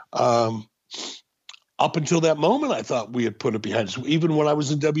it. Up until that moment, I thought we had put it behind us. Even when I was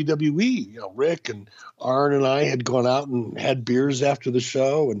in WWE, Rick and Arn and I had gone out and had beers after the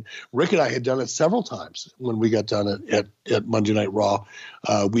show. And Rick and I had done it several times when we got done at Monday Night Raw.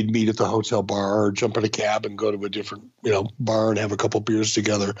 We'd meet at the hotel bar or jump in a cab and go to a different, bar and have a couple beers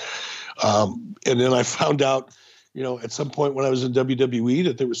together. And then I found out, at some point when I was in WWE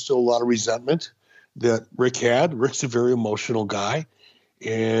that there was still a lot of resentment that Rick had. Rick's a very emotional guy.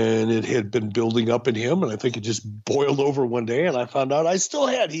 And it had been building up in him, and I think it just boiled over one day, and I found out I still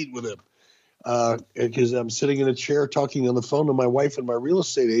had heat with him. Because I'm sitting in a chair talking on the phone to my wife and my real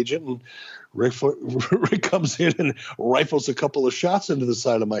estate agent, and Rick comes in and rifles a couple of shots into the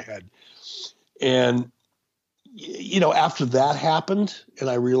side of my head. And, after that happened, and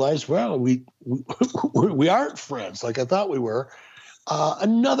I realized, well, we aren't friends like I thought we were,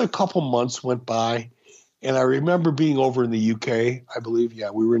 another couple months went by. And I remember being over in the UK, I believe.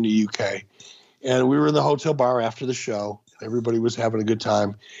 Yeah, we were in the UK. And we were in the hotel bar after the show. Everybody was having a good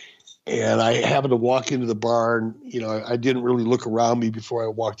time. And I happened to walk into the bar, and, I didn't really look around me before I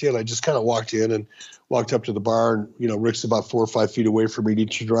walked in. I just kind of walked in and walked up to the bar. And, Rick's about 4 or 5 feet away from me. And he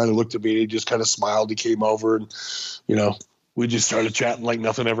turned around and looked at me, and he just kind of smiled. He came over and, we just started chatting like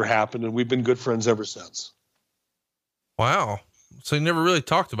nothing ever happened. And we've been good friends ever since. Wow. So you never really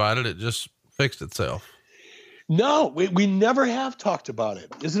talked about it. It just fixed itself. No, we never have talked about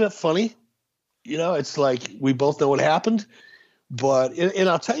it. Isn't it funny? You know, it's like we both know what happened, but and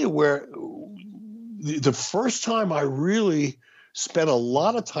I'll tell you where the first time I really spent a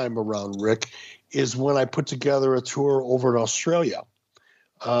lot of time around Rick is when I put together a tour over in Australia.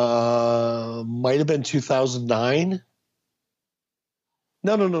 Might have been 2009.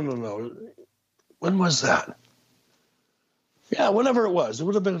 No. When was that? Yeah, whenever it was. It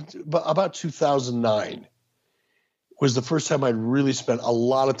would have been about 2009 was the first time I'd really spent a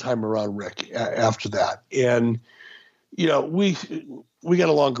lot of time around Rick after that. And, you know, we got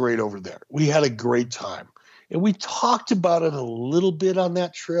along great over there. We had a great time. And we talked about it a little bit on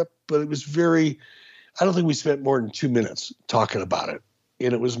that trip, but it was I don't think we spent more than 2 minutes talking about it.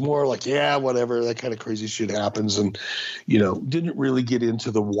 And it was more like, yeah, whatever, that kind of crazy shit happens. And, you know, didn't really get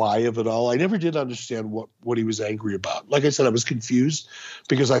into the why of it all. I never did understand what he was angry about. Like I said, I was confused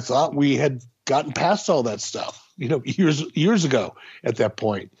because I thought we had gotten past all that stuff, you know, years ago at that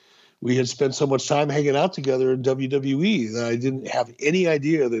point. We had spent so much time hanging out together in WWE that I didn't have any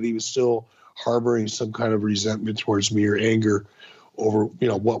idea that he was still harboring some kind of resentment towards me or anger over, you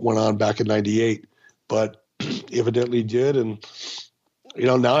know, what went on back in 98. But evidently did. And, you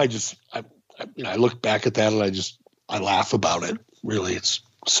know, now I look back at that and I laugh about it. Really, it's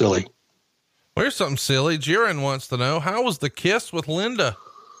silly. Well, here's something silly. Jiren wants to know, how was the kiss with Linda?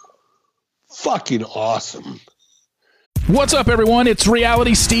 Fucking awesome. What's up, everyone? It's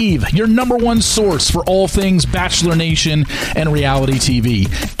Reality Steve, your number one source for all things Bachelor Nation and reality TV.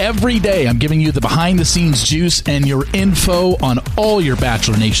 Every day, I'm giving you the behind-the-scenes juice and your info on all your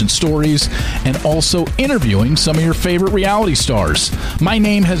Bachelor Nation stories, and also interviewing some of your favorite reality stars. My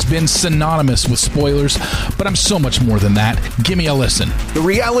name has been synonymous with spoilers, but I'm so much more than that. Give me a listen. The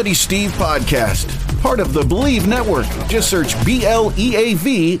Reality Steve Podcast, part of the Believe Network. Just search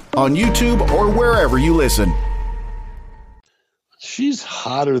BLEAV on YouTube or wherever you listen. She's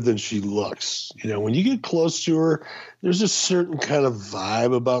hotter than she looks. You know, when you get close to her, there's a certain kind of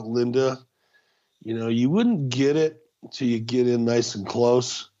vibe about Linda. You know, you wouldn't get it until you get in nice and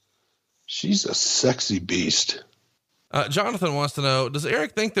close. She's a sexy beast. Jonathan wants to know, does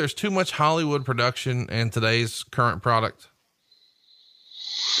Eric think there's too much Hollywood production in today's current product?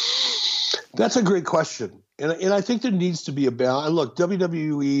 That's a great question. And I think there needs to be a balance. And look,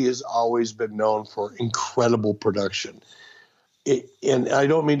 WWE has always been known for incredible production. And I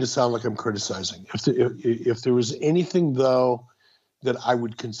don't mean to sound like I'm criticizing. If there was anything, though, that I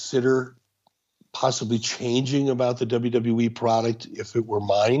would consider possibly changing about the WWE product if it were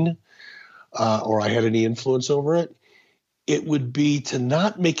mine or I had any influence over it, it would be to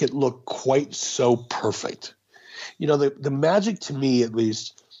not make it look quite so perfect. You know, the magic to me, at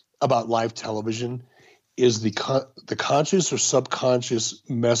least, about live television is the conscious or subconscious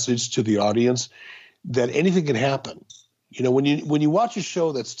message to the audience that anything can happen. You know, when you watch a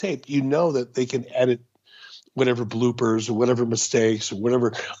show that's taped, you know that they can edit whatever bloopers or whatever mistakes or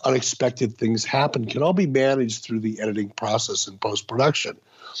whatever unexpected things happen can all be managed through the editing process in post-production.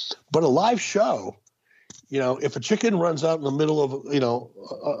 But a live show, you know, if a chicken runs out in the middle of, you know,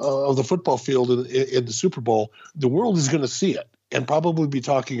 of the football field in the Super Bowl, the world is going to see it and probably be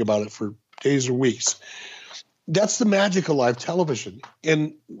talking about it for days or weeks. That's the magic of live television.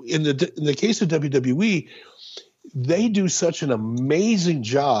 And in the case of WWE, they do such an amazing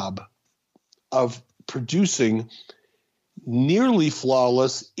job of producing nearly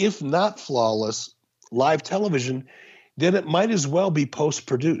flawless, if not flawless, live television that it might as well be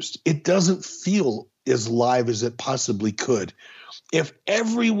post-produced. It doesn't feel as live as it possibly could. If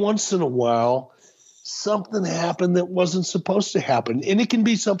every once in a while something happened that wasn't supposed to happen, and it can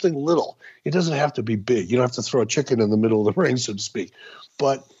be something little. It doesn't have to be big. You don't have to throw a chicken in the middle of the ring, so to speak.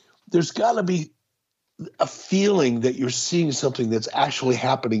 But there's got to be a feeling that you're seeing something that's actually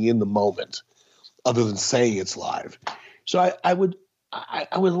happening in the moment, other than saying it's live. So I would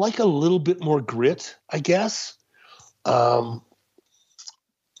like a little bit more grit, I guess. I'd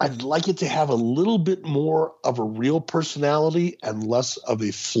like it to have a little bit more of a real personality and less of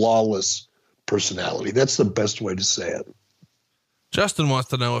a flawless personality. That's the best way to say it. Justin wants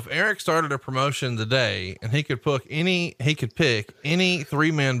to know, if Eric started a promotion today and he could pick any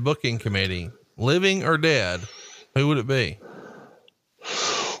 3-man booking committee, living or dead, who would it be?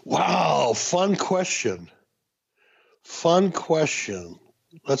 Wow. Fun question.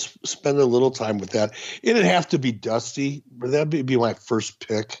 Let's spend a little time with that. It'd have to be Dusty, but that'd be my first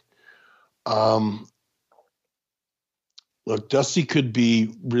pick. Look, Dusty could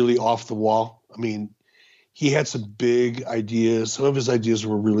be really off the wall. I mean, he had some big ideas. Some of his ideas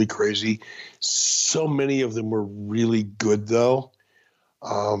were really crazy. So many of them were really good, though.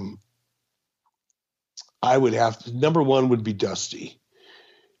 I would have to, number one would be Dusty.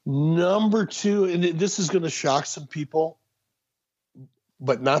 Number two, and this is going to shock some people,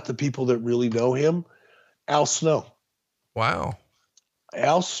 but not the people that really know him, Al Snow. Wow.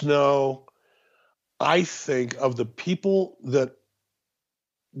 Al Snow, I think of the people that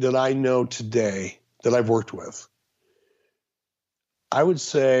I know today that I've worked with, I would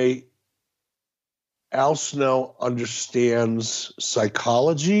say Al Snow understands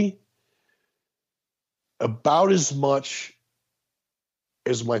psychology about as much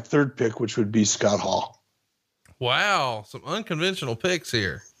as my third pick, which would be Scott Hall. Wow. Some unconventional picks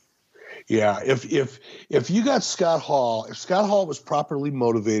here. Yeah. If you got Scott Hall, if Scott Hall was properly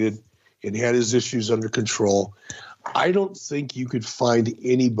motivated and had his issues under control, I don't think you could find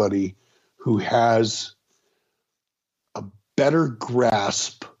anybody who has a better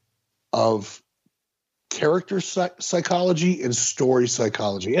grasp of character psychology and story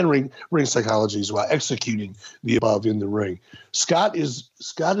psychology and ring psychology as well, executing the above in the ring. Scott is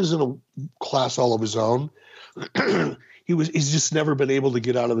in a class all of his own. He's just never been able to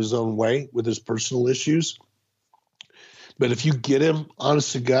get out of his own way with his personal issues. But if you get him,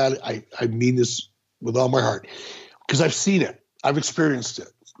 honest to God, I mean this with all my heart, because I've seen it. I've experienced it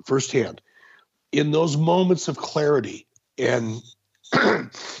firsthand. In those moments of clarity and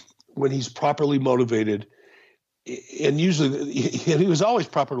when he's properly motivated, and usually he was always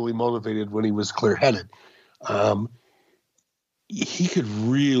properly motivated when he was clear-headed, he could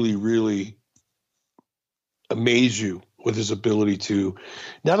really, really amaze you with his ability to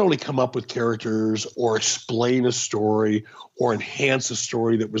not only come up with characters or explain a story or enhance a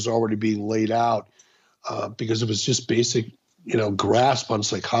story that was already being laid out because of his just basic, grasp on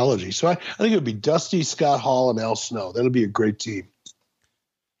psychology. So I think it would be Dusty, Scott Hall, and Al Snow. That'll be a great team.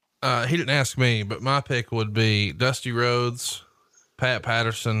 He didn't ask me, but my pick would be Dusty Rhodes, Pat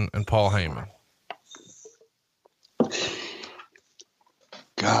Patterson, and Paul Heyman.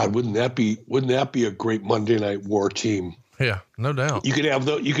 God, wouldn't that be a great Monday Night War team? Yeah, no doubt. You could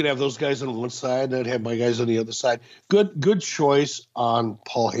have those guys on one side, and I'd have my guys on the other side. Good choice on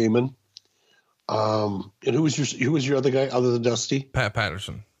Paul Heyman. And who was your other guy other than Dusty? Pat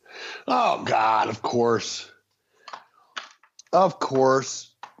Patterson. Oh God, of course. Of course.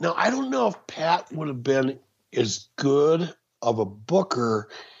 Now, I don't know if Pat would have been as good of a booker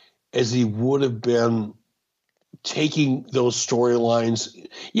as he would have been taking those storylines.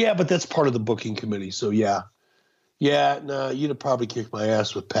 Yeah, but that's part of the booking committee. So yeah. No, you'd have probably kicked my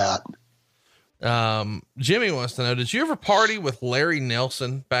ass with Pat. Jimmy wants to know, did you ever party with Larry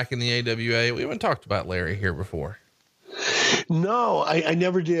Nelson back in the AWA? We haven't talked about Larry here before. No, I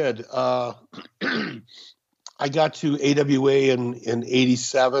never did. I got to AWA in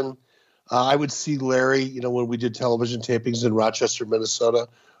 87. I would see Larry, when we did television tapings in Rochester, Minnesota,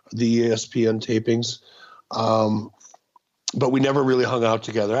 the ESPN tapings. But we never really hung out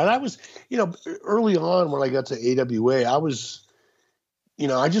together. And I was, early on when I got to AWA, I was,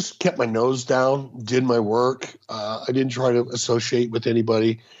 I just kept my nose down, did my work. I didn't try to associate with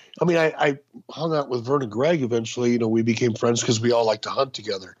anybody. I mean, I hung out with Vernon Gregg eventually. We became friends because we all like to hunt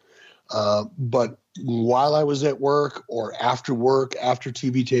together. But while I was at work, after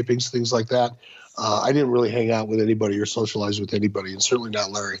TV tapings, things like that, I didn't really hang out with anybody or socialize with anybody, and certainly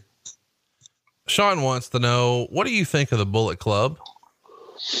not Larry. Sean wants to know, what do you think of the Bullet Club?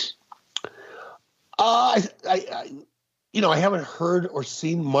 I haven't heard or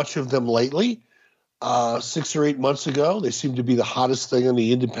seen much of them lately. 6 or 8 months ago, they seemed to be the hottest thing on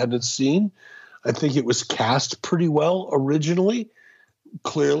the independent scene. I think it was cast pretty well originally,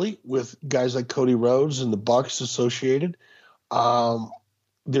 clearly, with guys like Cody Rhodes and the Bucks associated.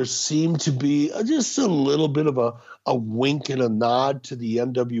 There seemed to be just a little bit of a wink and a nod to the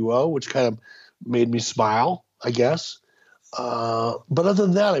NWO, which kind of made me smile, I guess. But other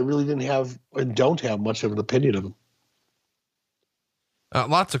than that, I really didn't have and don't have much of an opinion of them.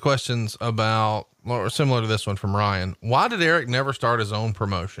 Lots of questions about, or similar to this one from Ryan. Why did Eric never start his own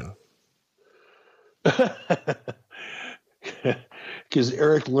promotion? Because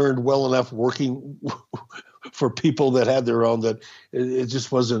Eric learned well enough working for people that had their own that it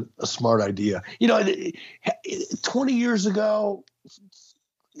just wasn't a smart idea. 20 years ago,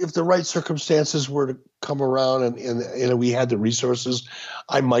 if the right circumstances were to come around and we had the resources,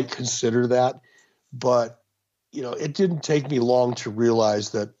 I might consider that. But, it didn't take me long to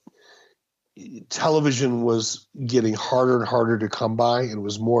realize that television was getting harder and harder to come by, and it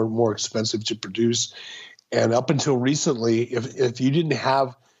was more and more expensive to produce. And up until recently, if you didn't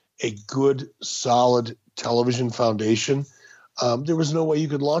have a good, solid television foundation, there was no way you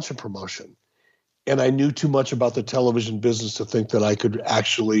could launch a promotion. And I knew too much about the television business to think that I could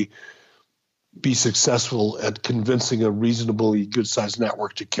actually be successful at convincing a reasonably good-sized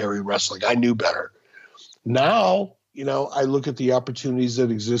network to carry wrestling. I knew better. Now, I look at the opportunities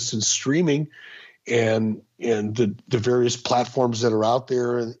that exist in streaming and the various platforms that are out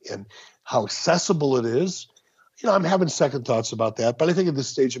there and how accessible it is. I'm having second thoughts about that, but I think at this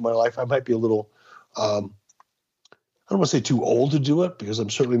stage of my life, I might be a little, I don't want to say too old to do it, because I'm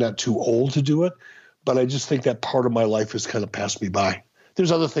certainly not too old to do it, but I just think that part of my life has kind of passed me by.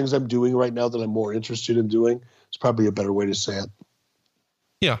 There's other things I'm doing right now that I'm more interested in doing. It's probably a better way to say it.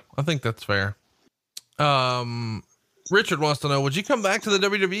 Yeah, I think that's fair. Richard wants to know, would you come back to the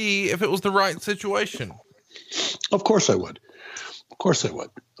WWE if it was the right situation? Of course I would. Of course I would.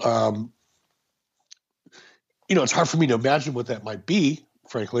 It's hard for me to imagine what that might be,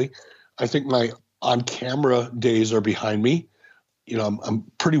 frankly. I think my on-camera days are behind me. I'm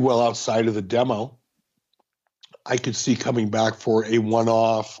pretty well outside of the demo. I could see coming back for a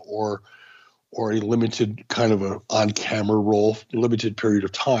one-off or a limited kind of an on-camera role, limited period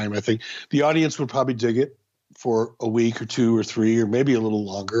of time. I think the audience would probably dig it for a week or 2 or 3 or maybe a little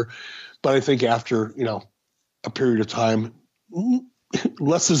longer. But I think after, a period of time,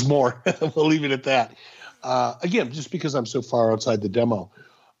 less is more. We'll leave it at that. Again, just because I'm so far outside the demo.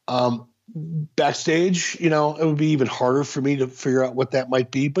 Backstage, it would be even harder for me to figure out what that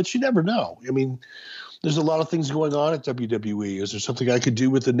might be, but you never know. I mean, there's a lot of things going on at WWE. Is there something I could do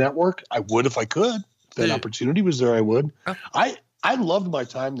with the network? I would if I could. If that opportunity was there, I would. I loved my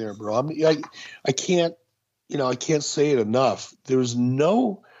time there, bro. I can't say it enough. There was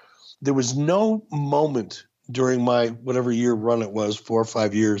no moment during my whatever year run it was, 4 or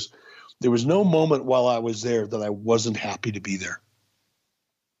 5 years. There was no moment while I was there that I wasn't happy to be there.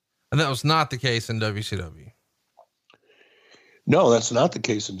 And that was not the case in WCW. No, that's not the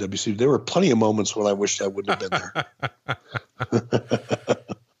case in WCW. There were plenty of moments when I wished I wouldn't have been there.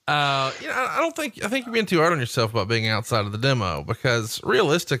 I think you're being too hard on yourself about being outside of the demo, because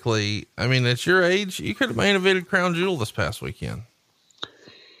realistically, I mean, at your age, you could have main evented Crown Jewel this past weekend.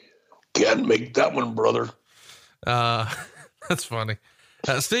 Can't make that one, brother. That's funny.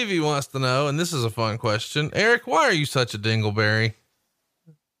 Stevie wants to know, and this is a fun question. Eric, why are you such a dingleberry?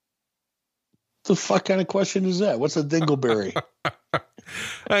 The fuck kind of question is that? What's a dingleberry?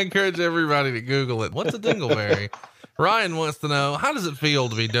 I encourage everybody to Google it. What's a dingleberry? Ryan wants to know, how does it feel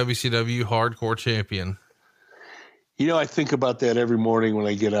to be WCW hardcore champion? I think about that every morning when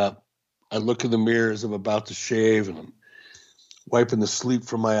I get up. I look in the mirror as I'm about to shave, and I'm wiping the sleep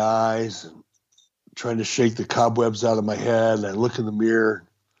from my eyes and trying to shake the cobwebs out of my head. And I look in the mirror,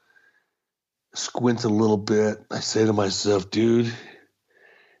 squint a little bit. I say to myself, dude,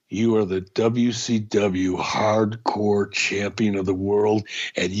 you are the WCW hardcore champion of the world,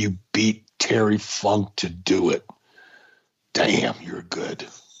 and you beat Terry Funk to do it. Damn, you're good.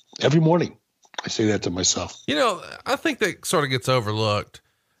 Every morning I say that to myself. I think that sort of gets overlooked.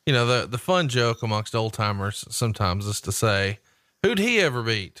 The fun joke amongst old timers sometimes is to say, who'd he ever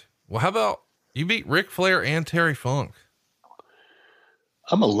beat? Well, how about you beat Ric Flair and Terry Funk?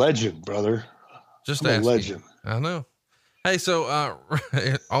 I'm a legend, brother. I'm a legend. I know. Hey, so,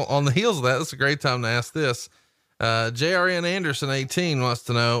 on the heels of that, it's a great time to ask this. JRN Anderson 18 wants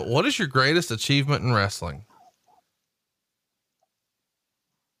to know, what is your greatest achievement in wrestling?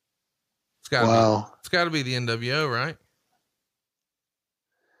 It's gotta be the NWO, right?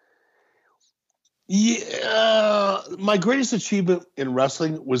 Yeah. My greatest achievement in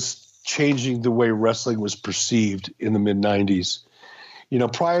wrestling was changing the way wrestling was perceived in the mid 90s.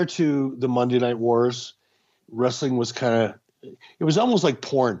 Prior to the Monday Night Wars, wrestling was it was almost like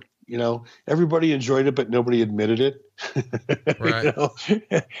porn, everybody enjoyed it, but nobody admitted it. Right.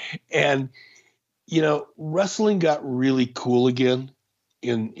 And, wrestling got really cool again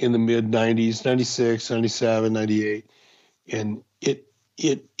in the mid 90s, 96, 97, 98. And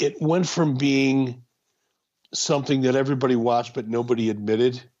it went from being something that everybody watched, but nobody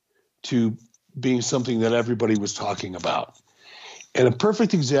admitted, to being something that everybody was talking about. And a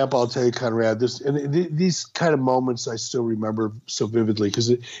perfect example, I'll tell you, Conrad, these kind of moments I still remember so vividly because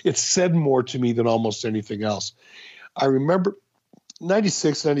it said more to me than almost anything else. I remember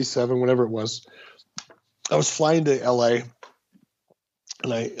 96, 97, whenever it was, I was flying to LA,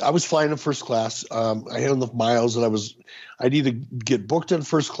 and I was flying in first class. I had enough miles that I'd either get booked in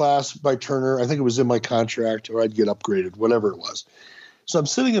first class by Turner, I think it was in my contract, or I'd get upgraded, whatever it was. So I'm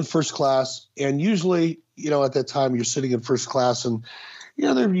sitting in first class, and usually, at that time you're sitting in first class, and,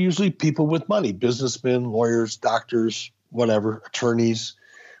 they're usually people with money, businessmen, lawyers, doctors, whatever, attorneys.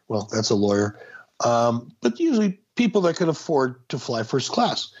 Well, that's a lawyer. But usually people that can afford to fly first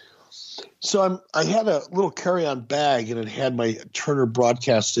class. So I had a little carry-on bag, and it had my Turner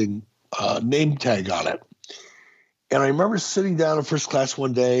Broadcasting name tag on it. And I remember sitting down in first class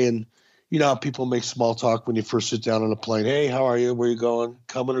one day, and you know how people make small talk when you first sit down on a plane. Hey, how are you? Where you going?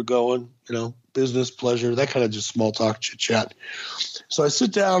 Coming or going? You know, business, pleasure, that kind of just small talk, chit chat. So I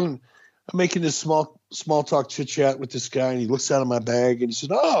sit down and I'm making this small talk chit chat with this guy, and he looks out of my bag and he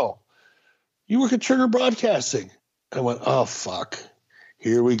said, "Oh, you work at Turner Broadcasting." I went, "Oh, fuck.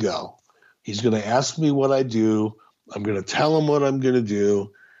 Here we go. He's going to ask me what I do. I'm going to tell him what I'm going to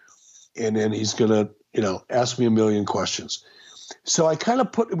do. And then he's going to, you know, ask me a million questions." So I kind of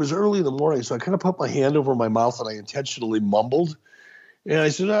it was early in the morning, so I kind of put my hand over my mouth and I intentionally mumbled. And I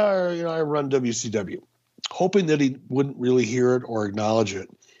said, you know, I run WCW, hoping that he wouldn't really hear it or acknowledge it.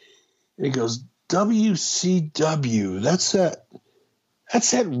 And he goes, "WCW, that's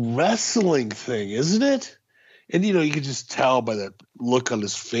that wrestling thing, isn't it?" And, you know, you could just tell by that look on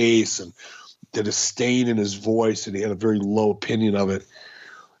his face and the disdain in his voice, and he had a very low opinion of it.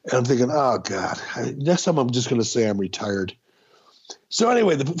 And I'm thinking, oh, God, next time I'm just going to say I'm retired. So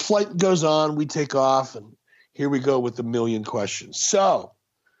anyway, the flight goes on. We take off, and here we go with the million questions. So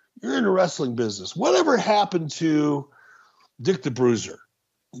you're in the wrestling business. Whatever happened to Dick the Bruiser?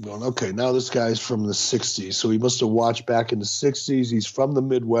 I'm going, okay, now this guy's from the 60s, so he must have watched back in the 60s. He's from the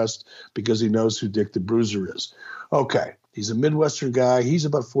Midwest because he knows who Dick the Bruiser is. Okay, he's a Midwestern guy. He's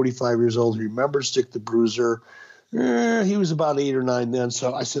about 45 years old. He remembers Dick the Bruiser. He was about 8 or 9 then.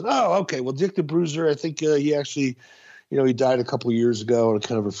 So I said, oh, okay, well, Dick the Bruiser, I think he actually, you know, he died a couple of years ago in a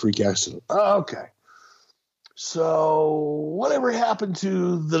kind of a freak accident. Oh, okay. So whatever happened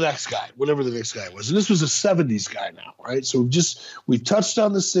to the next guy, whatever the next guy was? And this was a 70s guy now, right? So we've touched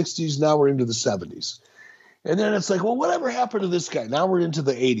on the 60s. Now we're into the 70s. And then it's like, well, whatever happened to this guy? Now we're into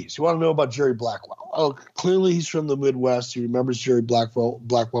the 80s. You want to know about Jerry Blackwell? Oh, clearly he's from the Midwest. He remembers Jerry Blackwell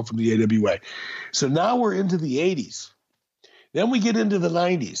from the AWA. So now we're into the 80s. Then we get into the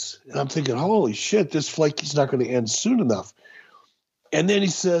 90s. And I'm thinking, holy shit, this flight is not going to end soon enough. And then he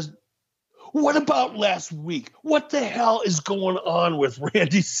says, what about last week? What the hell is going on with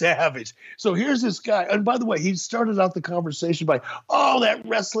Randy Savage? So here's this guy. And by the way, he started out the conversation by, oh, that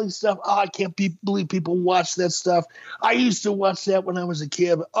wrestling stuff. Oh, I can't believe people watch that stuff. I used to watch that when I was a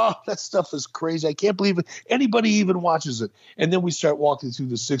kid. Oh, that stuff is crazy. I can't believe anybody even watches it. And then we start walking through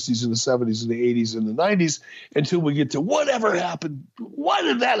the 60s and the 70s and the 80s and the 90s until we get to whatever happened. Why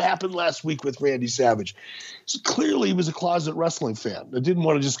did that happen last week with Randy Savage? So clearly he was a closet wrestling fan that didn't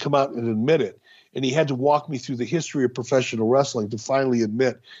want to just come out and admit it. And he had to walk me through the history of professional wrestling to finally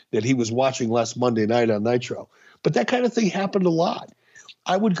admit that he was watching last Monday night on Nitro. But that kind of thing happened a lot.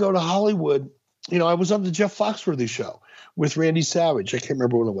 I would go to Hollywood. You know, I was on the Jeff Foxworthy show with Randy Savage. I can't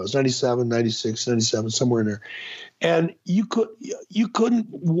remember when it was, 97, 96, 97, somewhere in there. And you couldn't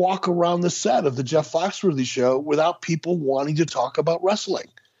walk around the set of the Jeff Foxworthy show without people wanting to talk about wrestling.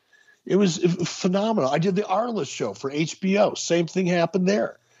 It was phenomenal. I did the Arliss show for HBO. Same thing happened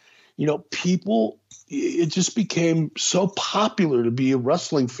there. You know, it just became so popular to be a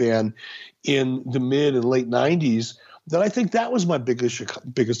wrestling fan in the mid and late 90s that I think that was my biggest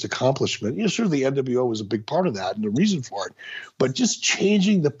accomplishment. You know, sure, the NWO was a big part of that and the reason for it, but just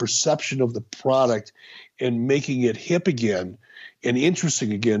changing the perception of the product and making it hip again and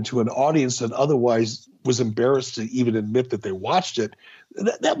interesting again to an audience that otherwise was embarrassed to even admit that they watched it.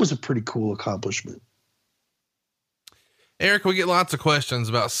 That was a pretty cool accomplishment. Eric, we get lots of questions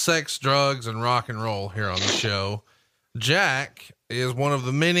about sex, drugs, and rock and roll here on the show. Jack is one of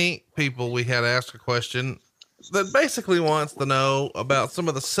the many people we had ask a question that basically wants to know about some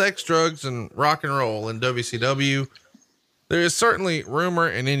of the sex, drugs, and rock and roll in WCW. There is certainly rumor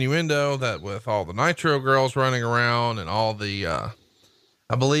and innuendo that with all the Nitro girls running around and all the,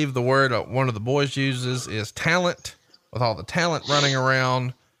 I believe the word one of the boys uses is talent, with all the talent running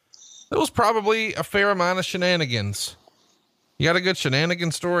around, there was probably a fair amount of shenanigans. You got a good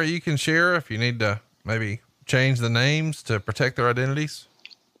shenanigan story you can share if you need to maybe change the names to protect their identities?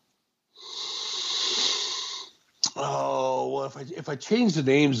 Oh, well, if I change the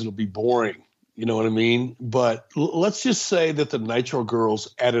names, it'll be boring. You know what I mean? But let's just say that the Nitro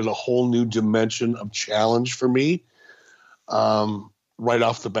girls added a whole new dimension of challenge for me. Right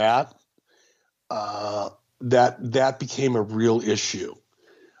off the bat, that became a real issue.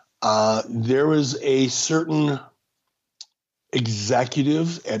 There was a certain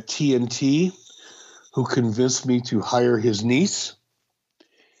executive at TNT who convinced me to hire his niece,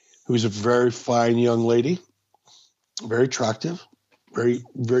 who's a very fine young lady, very attractive, very,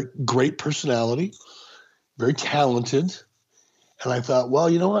 very great personality, very talented. And I thought, well,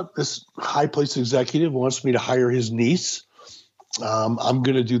 you know what? This high-placed executive wants me to hire his niece. I'm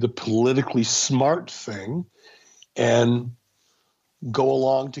going to do the politically smart thing and go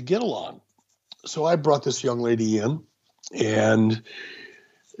along to get along. So I brought this young lady in and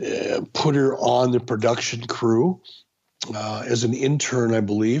put her on the production crew as an intern, I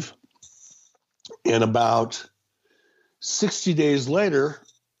believe. And about 60 days later,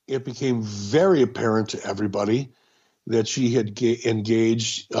 it became very apparent to everybody that she had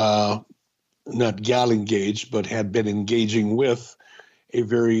engaged, not gal engaged, but had been engaging with a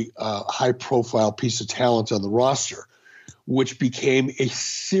very high-profile piece of talent on the roster, which became a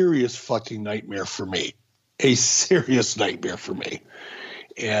serious fucking nightmare for me. A serious nightmare for me.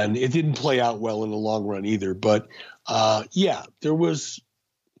 And it didn't play out well in the long run either. But, yeah, there was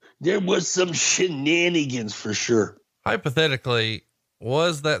some shenanigans for sure. Hypothetically,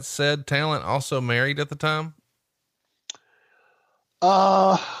 was that said talent also married at the time?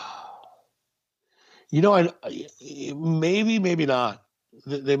 Maybe not.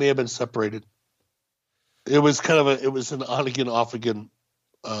 They may have been separated. It was an on again, off again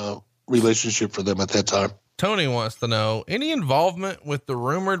relationship for them at that time. Tony wants to know any involvement with the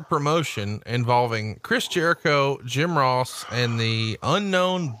rumored promotion involving Chris Jericho, Jim Ross, and the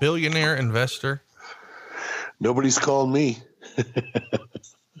unknown billionaire investor. Nobody's called me.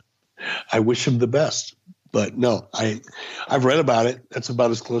 I wish him the best, but no, I've read about it. That's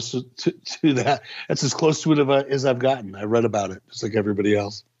about as close to that. That's as close to it as I've gotten. I read about it just like everybody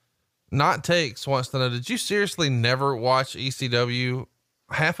else. Not Takes wants to know, did you seriously never watch ECW?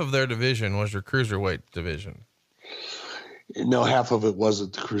 Half of their division was your cruiserweight division. No, half of it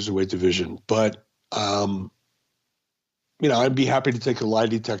wasn't the cruiserweight division, but, I'd be happy to take a lie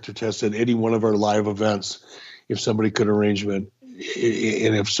detector test at any one of our live events if somebody could arrange it.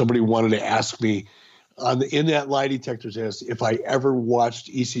 And if somebody wanted to ask me in that lie detector test, if I ever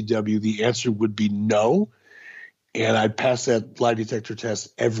watched ECW, the answer would be no. And I'd pass that lie detector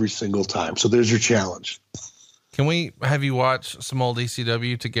test every single time. So there's your challenge. Can we have you watch some old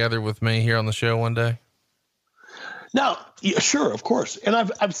ECW together with me here on the show one day? Now, yeah, sure, of course. And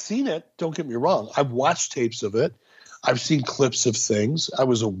I've seen it. Don't get me wrong. I've watched tapes of it. I've seen clips of things. I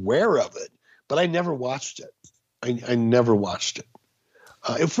was aware of it, but I never watched it. I never watched it.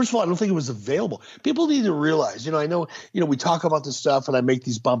 First of all, I don't think it was available. People need to realize, I know, we talk about this stuff and I make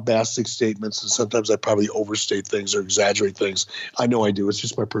these bombastic statements and sometimes I probably overstate things or exaggerate things. I know I do. It's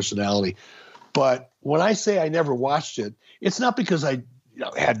just my personality. But when I say I never watched it, it's not because I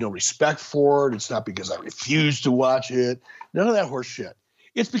had no respect for it. It's not because I refused to watch it. None of that horse shit.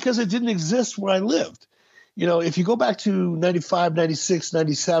 It's because it didn't exist where I lived. If you go back to 95, 96,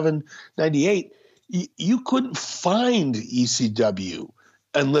 97, 98, you couldn't find ECW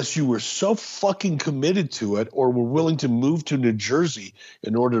unless you were so fucking committed to it or were willing to move to New Jersey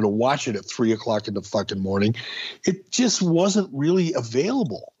in order to watch it at 3:00 in the fucking morning. It just wasn't really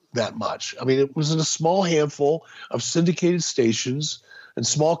available that much. I mean, it was in a small handful of syndicated stations and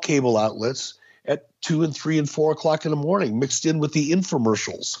small cable outlets at 2 and 3 and 4 o'clock in the morning, mixed in with the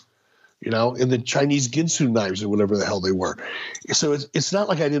infomercials, and the Chinese Ginsu knives or whatever the hell they were. So it's not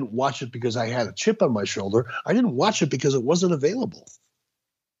like I didn't watch it because I had a chip on my shoulder. I didn't watch it because it wasn't available.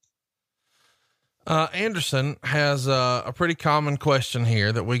 Anderson has a pretty common question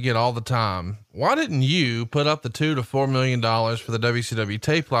here that we get all the time. Why didn't you put up the $2 to $4 million for the WCW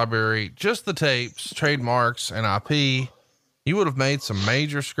tape library? Just the tapes, trademarks, and IP. You would have made some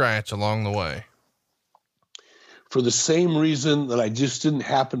major scratch along the way. For the same reason that I just didn't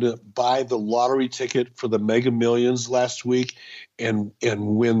happen to buy the lottery ticket for the Mega Millions last week and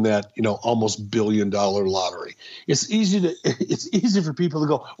win that, almost $1 billion lottery. It's easy for people to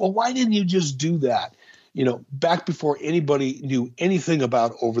go, well, why didn't you just do that? Back before anybody knew anything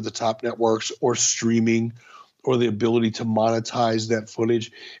about over-the-top networks or streaming or the ability to monetize that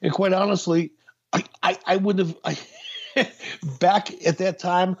footage. And quite honestly, I wouldn't have, back at that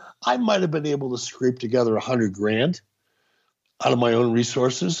time, I might have been able to scrape together $100,000 out of my own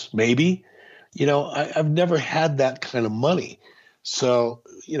resources. Maybe, I've never had that kind of money. So,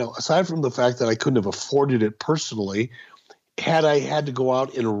 aside from the fact that I couldn't have afforded it personally, had I had to go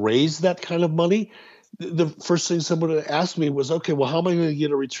out and raise that kind of money, the first thing someone would ask me was, okay, well, how am I going to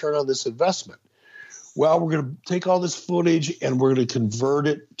get a return on this investment? Well, we're going to take all this footage and we're going to convert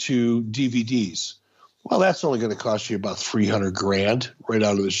it to DVDs. Well, that's only going to cost you about $300,000 right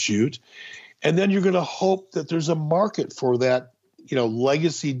out of the chute. And then you're going to hope that there's a market for that,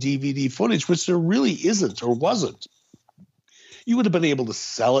 legacy DVD footage, which there really isn't or wasn't. You would have been able to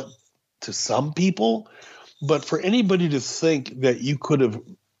sell it to some people, but for anybody to think that you could have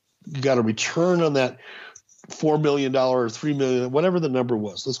got a return on that $4 million or $3 million, whatever the number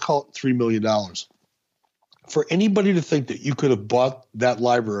was, let's call it $3 million. for anybody to think that you could have bought that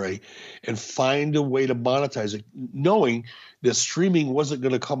library and find a way to monetize it, knowing that streaming wasn't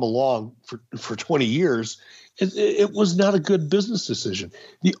going to come along for 20 years, it was not a good business decision.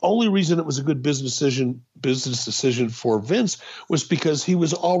 The only reason it was a good business decision for Vince was because he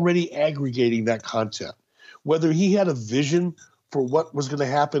was already aggregating that content. Whether he had a vision for what was going to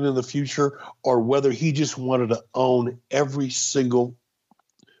happen in the future or whether he just wanted to own every single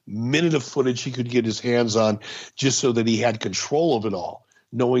minute of footage he could get his hands on just so that he had control of it all,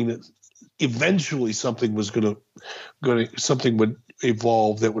 knowing that eventually something would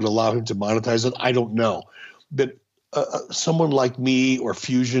evolve that would allow him to monetize it. I don't know. But someone like me or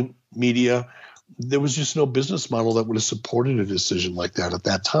Fusion Media, there was just no business model that would have supported a decision like that at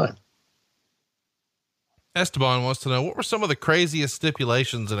that time. Esteban wants to know, what were some of the craziest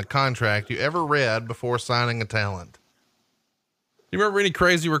stipulations in a contract you ever read before signing a talent? You remember any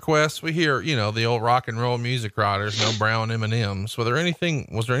crazy requests? We hear, the old rock and roll music writers, no brown M&Ms. Was there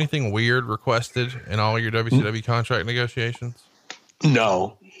anything weird requested in all your WCW contract negotiations?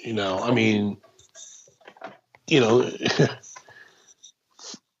 No,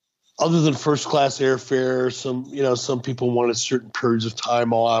 other than first class airfare, some people wanted certain periods of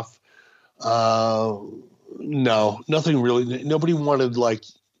time off. No, nothing really. Nobody wanted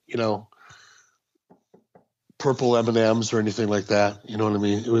purple M&Ms or anything like that. You know what I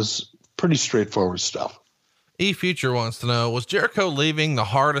mean? It was pretty straightforward stuff. Future wants to know, was Jericho leaving the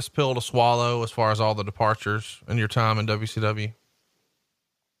hardest pill to swallow as far as all the departures in your time in WCW?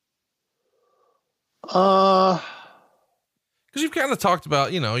 Cause you've kind of talked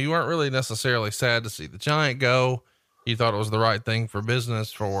about, you weren't really necessarily sad to see the Giant go. You thought it was the right thing for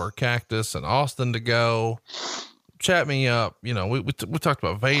business for Cactus and Austin to go. Chat me up. We talked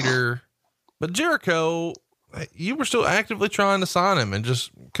about Vader, but Jericho, you were still actively trying to sign him and just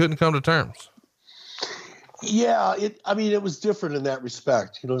couldn't come to terms. Yeah. It was different in that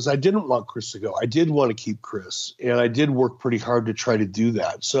respect, as I didn't want Chris to go. I did want to keep Chris, and I did work pretty hard to try to do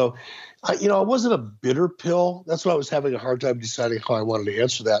that. So, I wasn't a bitter pill. That's why I was having a hard time deciding how I wanted to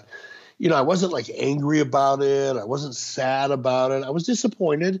answer that. I wasn't angry about it. I wasn't sad about it. I was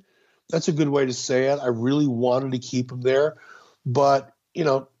disappointed. That's a good way to say it. I really wanted to keep him there, but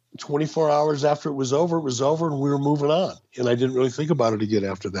 24 hours after it was over, and we were moving on. And I didn't really think about it again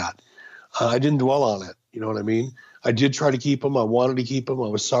after that. I didn't dwell on it. You know what I mean? I did try to keep him. I wanted to keep him. I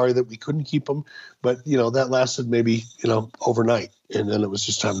was sorry that we couldn't keep him, but that lasted maybe, overnight, and then it was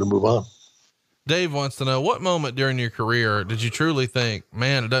just time to move on. Dave wants to know, what moment during your career did you truly think,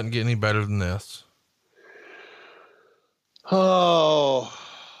 man, it doesn't get any better than this? Oh,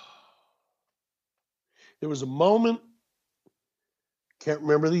 there was a moment, can't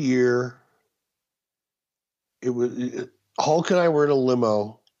remember the year. Hulk and I were in a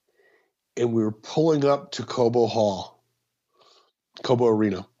limo and we were pulling up to Cobo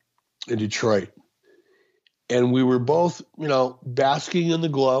Arena in Detroit. And we were both, basking in the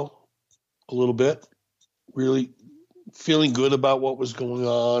glow a little bit, really feeling good about what was going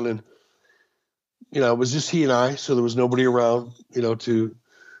on. And, it was just he and I, so there was nobody around, we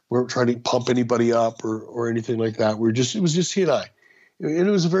weren't trying to pump anybody up or anything like that. It was just he and I. And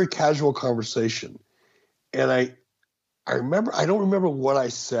it was a very casual conversation. And I remember, I don't remember what I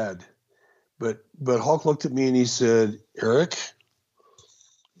said, but Hulk looked at me and he said, Eric,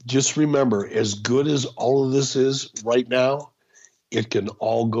 just remember, as good as all of this is right now, it can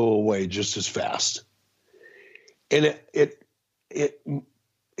all go away just as fast. And it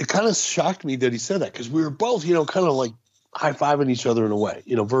kind of shocked me that he said that, because we were both, kind of like high-fiving each other in a way,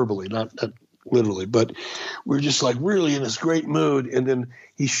 verbally, not literally, but we were just really in this great mood. And then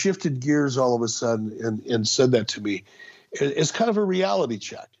he shifted gears all of a sudden and said that to me. It's kind of a reality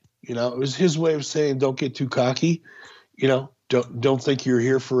check. It was his way of saying, don't get too cocky, don't think you're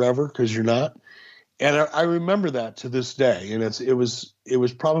here forever, because you're not. And I remember that to this day. And it was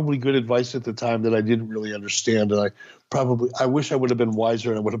probably good advice at the time that I didn't really understand. And I wish I would have been wiser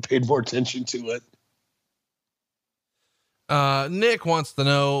and I would have paid more attention to it. Nick wants to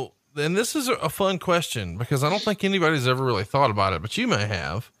know, and this is a fun question because I don't think anybody's ever really thought about it, but you may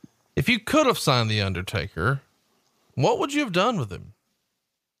have. If you could have signed The Undertaker, what would you have done with him?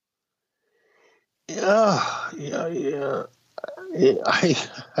 Yeah.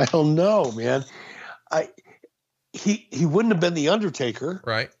 I don't know, man. He wouldn't have been The Undertaker.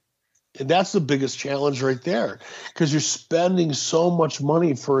 Right. And that's the biggest challenge right there, because you're spending so much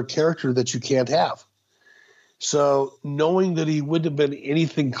money for a character that you can't have. So knowing that he wouldn't have been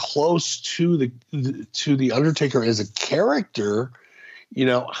anything close to the Undertaker as a character,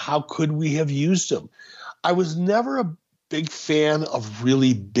 how could we have used him? I was never a big fan of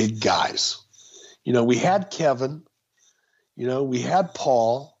really big guys. We had Kevin, we had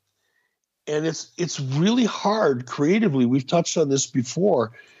Paul, and it's really hard creatively. We've touched on this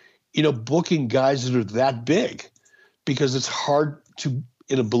before, booking guys that are that big, because it's hard to,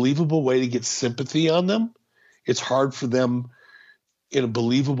 in a believable way, to get sympathy on them. It's hard for them in a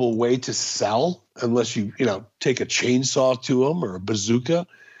believable way to sell unless you take a chainsaw to them or a bazooka.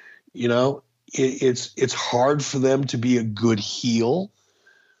 It's hard for them to be a good heel,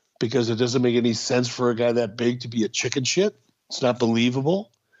 because it doesn't make any sense for a guy that big to be a chicken shit. It's not believable.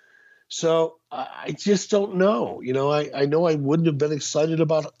 So I just don't know. I know I wouldn't have been excited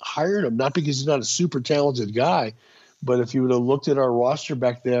about hiring him, not because he's not a super talented guy, but if you would have looked at our roster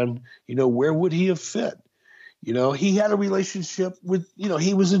back then, where would he have fit? He had a relationship with,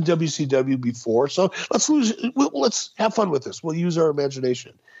 he was in WCW before. So let's have fun with this. We'll use our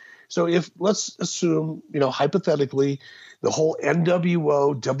imagination. So let's assume, hypothetically, the whole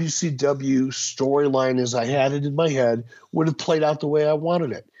NWO, WCW storyline as I had it in my head would have played out the way I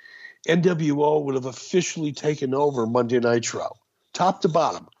wanted it. NWO would have officially taken over Monday Nitro. Top to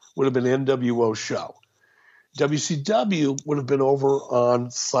bottom would have been NWO show. WCW would have been over on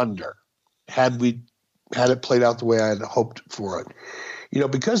Thunder had it played out the way I had hoped for it.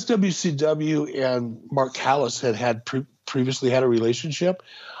 Because WCW and Mark Callis had previously had a relationship,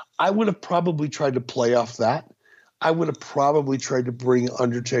 I would have probably tried to play off that. I would have probably tried to bring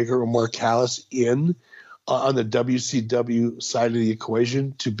Undertaker or Mark Callis in on the WCW side of the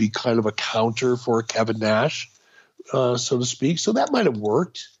equation to be kind of a counter for Kevin Nash, so to speak. So that might have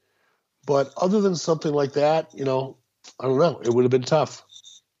worked. But other than something like that, I don't know. It would have been tough.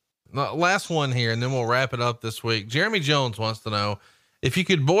 Last one here, and then we'll wrap it up this week. Jeremy Jones wants to know if you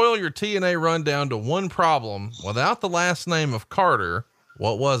could boil your TNA run down to one problem without the last name of Carter,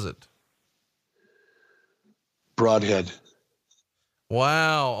 what was it? Broadhead.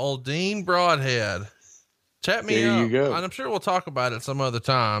 Wow. Old Dean Broadhead. Chat me up. There you go. And I'm sure we'll talk about it some other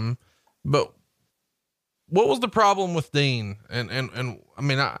time, but what was the problem with Dean? And I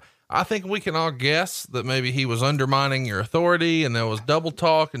mean, I think we can all guess that maybe he was undermining your authority and there was double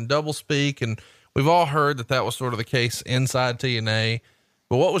talk and double speak. And we've all heard that was sort of the case inside TNA,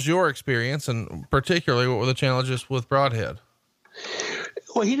 but what was your experience? And particularly what were the challenges with Broadhead?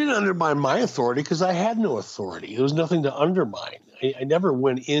 Well, he didn't undermine my authority because I had no authority. There was nothing to undermine. I never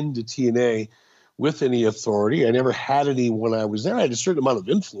went into TNA with any authority. I never had any when I was there. I had a certain amount of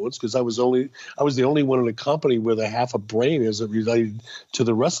influence because I was the only one in the company with a half a brain as it related to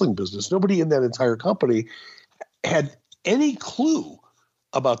the wrestling business. Nobody in that entire company had any clue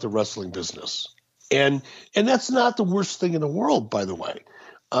about the wrestling business. And that's not the worst thing in the world, by the way.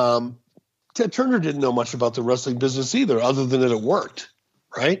 Ted Turner didn't know much about the wrestling business either, other than that it worked,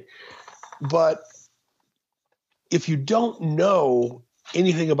 right? But if you don't know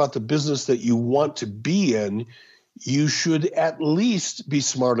anything about the business that you want to be in, you should at least be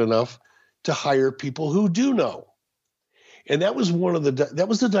smart enough to hire people who do know. And that was that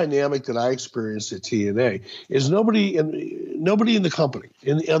was the dynamic that I experienced at TNA. Is nobody in the company,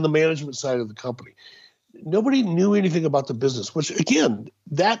 on the management side of the company, nobody knew anything about the business. Which again,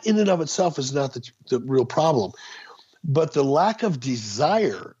 that in and of itself is not the real problem, but the lack of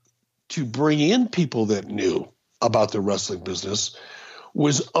desire to bring in people that knew about the wrestling business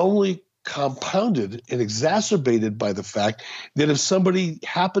was only compounded and exacerbated by the fact that if somebody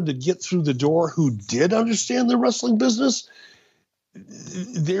happened to get through the door who did understand the wrestling business,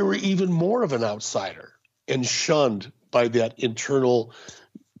 they were even more of an outsider and shunned by that internal,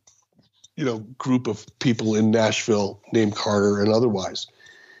 group of people in Nashville named Carter and otherwise.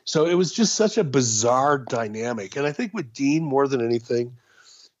 So it was just such a bizarre dynamic. And I think with Dean, more than anything,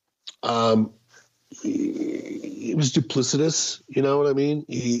 he was duplicitous. You know what I mean?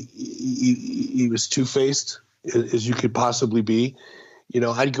 He was two-faced as you could possibly be.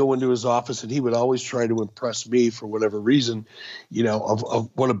 I'd go into his office and he would always try to impress me for whatever reason,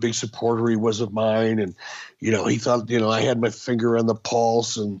 of what a big supporter he was of mine. And, he thought, I had my finger on the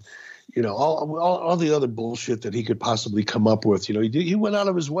pulse and, all the other bullshit that he could possibly come up with. He went out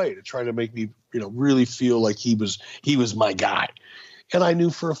of his way to try to make me, really feel like he was my guy. And I knew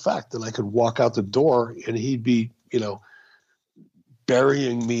for a fact that I could walk out the door and he'd be,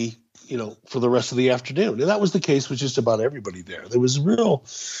 burying me, for the rest of the afternoon. And that was the case with just about everybody there. There was it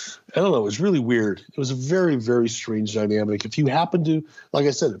was really weird. It was a very, very strange dynamic. If you happen to, like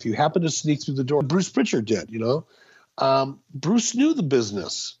I said, sneak through the door, Bruce Pritchard did, Bruce knew the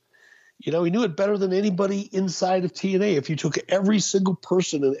business. He knew it better than anybody inside of TNA. If you took every single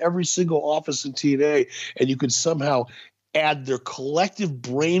person in every single office in TNA and you could somehow add their collective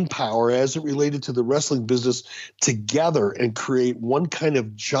brain power as it related to the wrestling business together and create one kind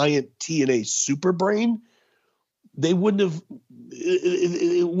of giant TNA super brain, they wouldn't have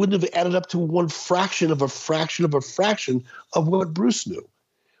it wouldn't have added up to one fraction of a fraction of a fraction of what Bruce knew.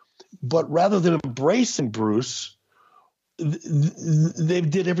 But rather than embracing Bruce, they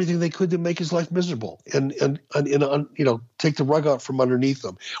did everything they could to make his life miserable and take the rug out from underneath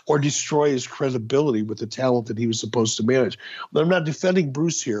him or destroy his credibility with the talent that he was supposed to manage. But I'm not defending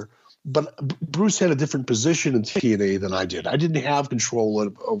Bruce here, but Bruce had a different position in TNA than I did. I didn't have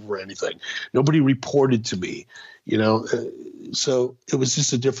control over anything. Nobody reported to me, so it was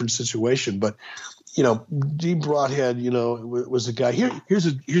just a different situation. But Dean Broadhead, was a guy. Here's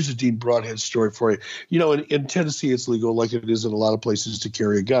a Dean Broadhead story for you. In Tennessee, it's legal, like it is in a lot of places, to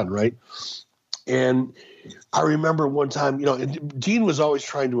carry a gun, right? And I remember one time, and Dean was always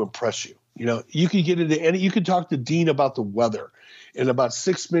trying to impress you. You could get into you could talk to Dean about the weather, and about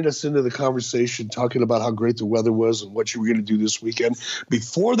 6 minutes into the conversation, talking about how great the weather was and what you were going to do this weekend,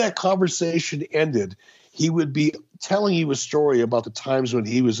 before that conversation ended, he would be telling you a story about the times when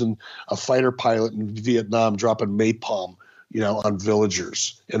he was a fighter pilot in Vietnam dropping napalm, on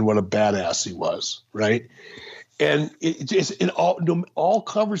villagers, and what a badass he was, right? And all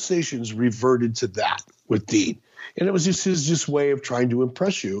conversations reverted to that with Dean. And it was just his way of trying to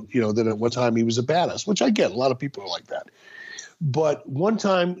impress you, that at one time he was a badass, which I get. A lot of people are like that. But one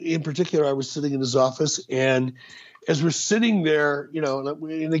time in particular, I was sitting in his office, and as we're sitting there,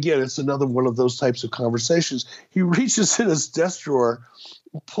 and again, it's another one of those types of conversations, he reaches in his desk drawer,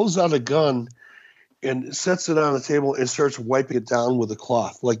 pulls out a gun, and sets it on the table and starts wiping it down with a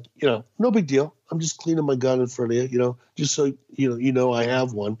cloth. Like, no big deal. I'm just cleaning my gun in front of you, just so I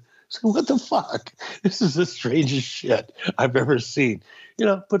have one. So what the fuck? This is the strangest shit I've ever seen.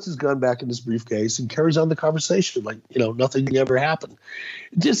 Puts his gun back in his briefcase and carries on the conversation like, nothing ever happened.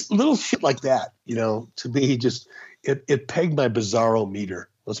 Just little shit like that, to me, just it pegged my bizarro meter.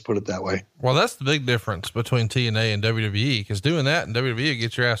 Let's put it that way. Well, that's the big difference between TNA and WWE, because doing that in WWE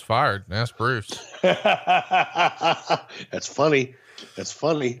gets your ass fired. Ask Bruce. That's funny. That's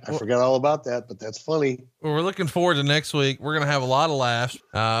funny. I forgot all about that, but that's funny. Well, we're looking forward to next week. We're going to have a lot of laughs.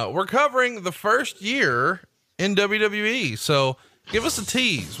 We're covering the first year in WWE. So give us a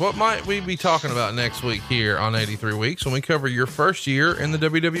tease. What might we be talking about next week here on 83 Weeks when we cover your first year in the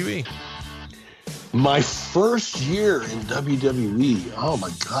WWE? My first year in WWE. Oh my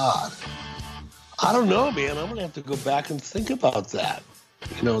God. I don't know, man. I'm going to have to go back and think about that.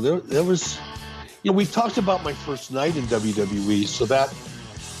 There was, we've talked about my first night in WWE. So that,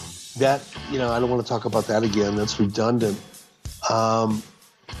 I don't want to talk about that again. That's redundant. I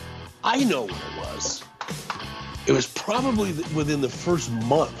know what it was. It was probably within the first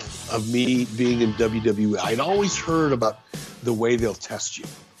month of me being in WWE. I'd always heard about the way they'll test you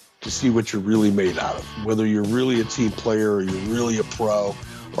to see what you're really made out of, whether you're really a team player or you're really a pro,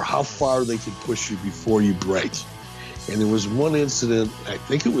 or how far they can push you before you break. And there was one incident, I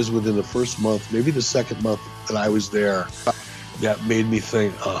think it was within the first month, maybe the second month that I was there, that made me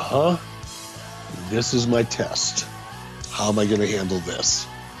think, this is my test. How am I going to handle this?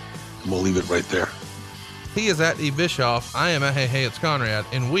 And we'll leave it right there. He is at E. Bischoff. I am at Hey, it's Conrad,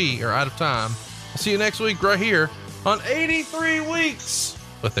 and we are out of time. I'll see you next week right here on 83 Weeks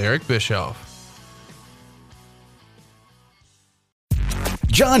with Eric Bischoff.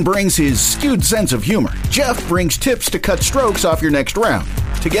 John brings his skewed sense of humor. Jeff brings tips to cut strokes off your next round.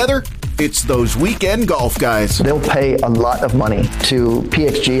 Together, it's those weekend golf guys. They'll pay a lot of money to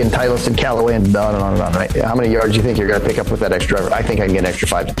PXG and Titleist and Callaway and on and on and on, right? How many yards do you think you're going to pick up with that extra driver? I think I can get an extra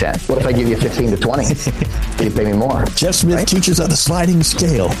 5 to 10. What if I give you 15 to 20? You pay me more. Jeff Smith teaches on a sliding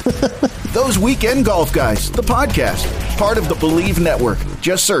scale. Those Weekend Golf Guys, the podcast, part of the Believe Network.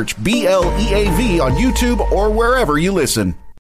 Just search BLEAV on YouTube or wherever you listen.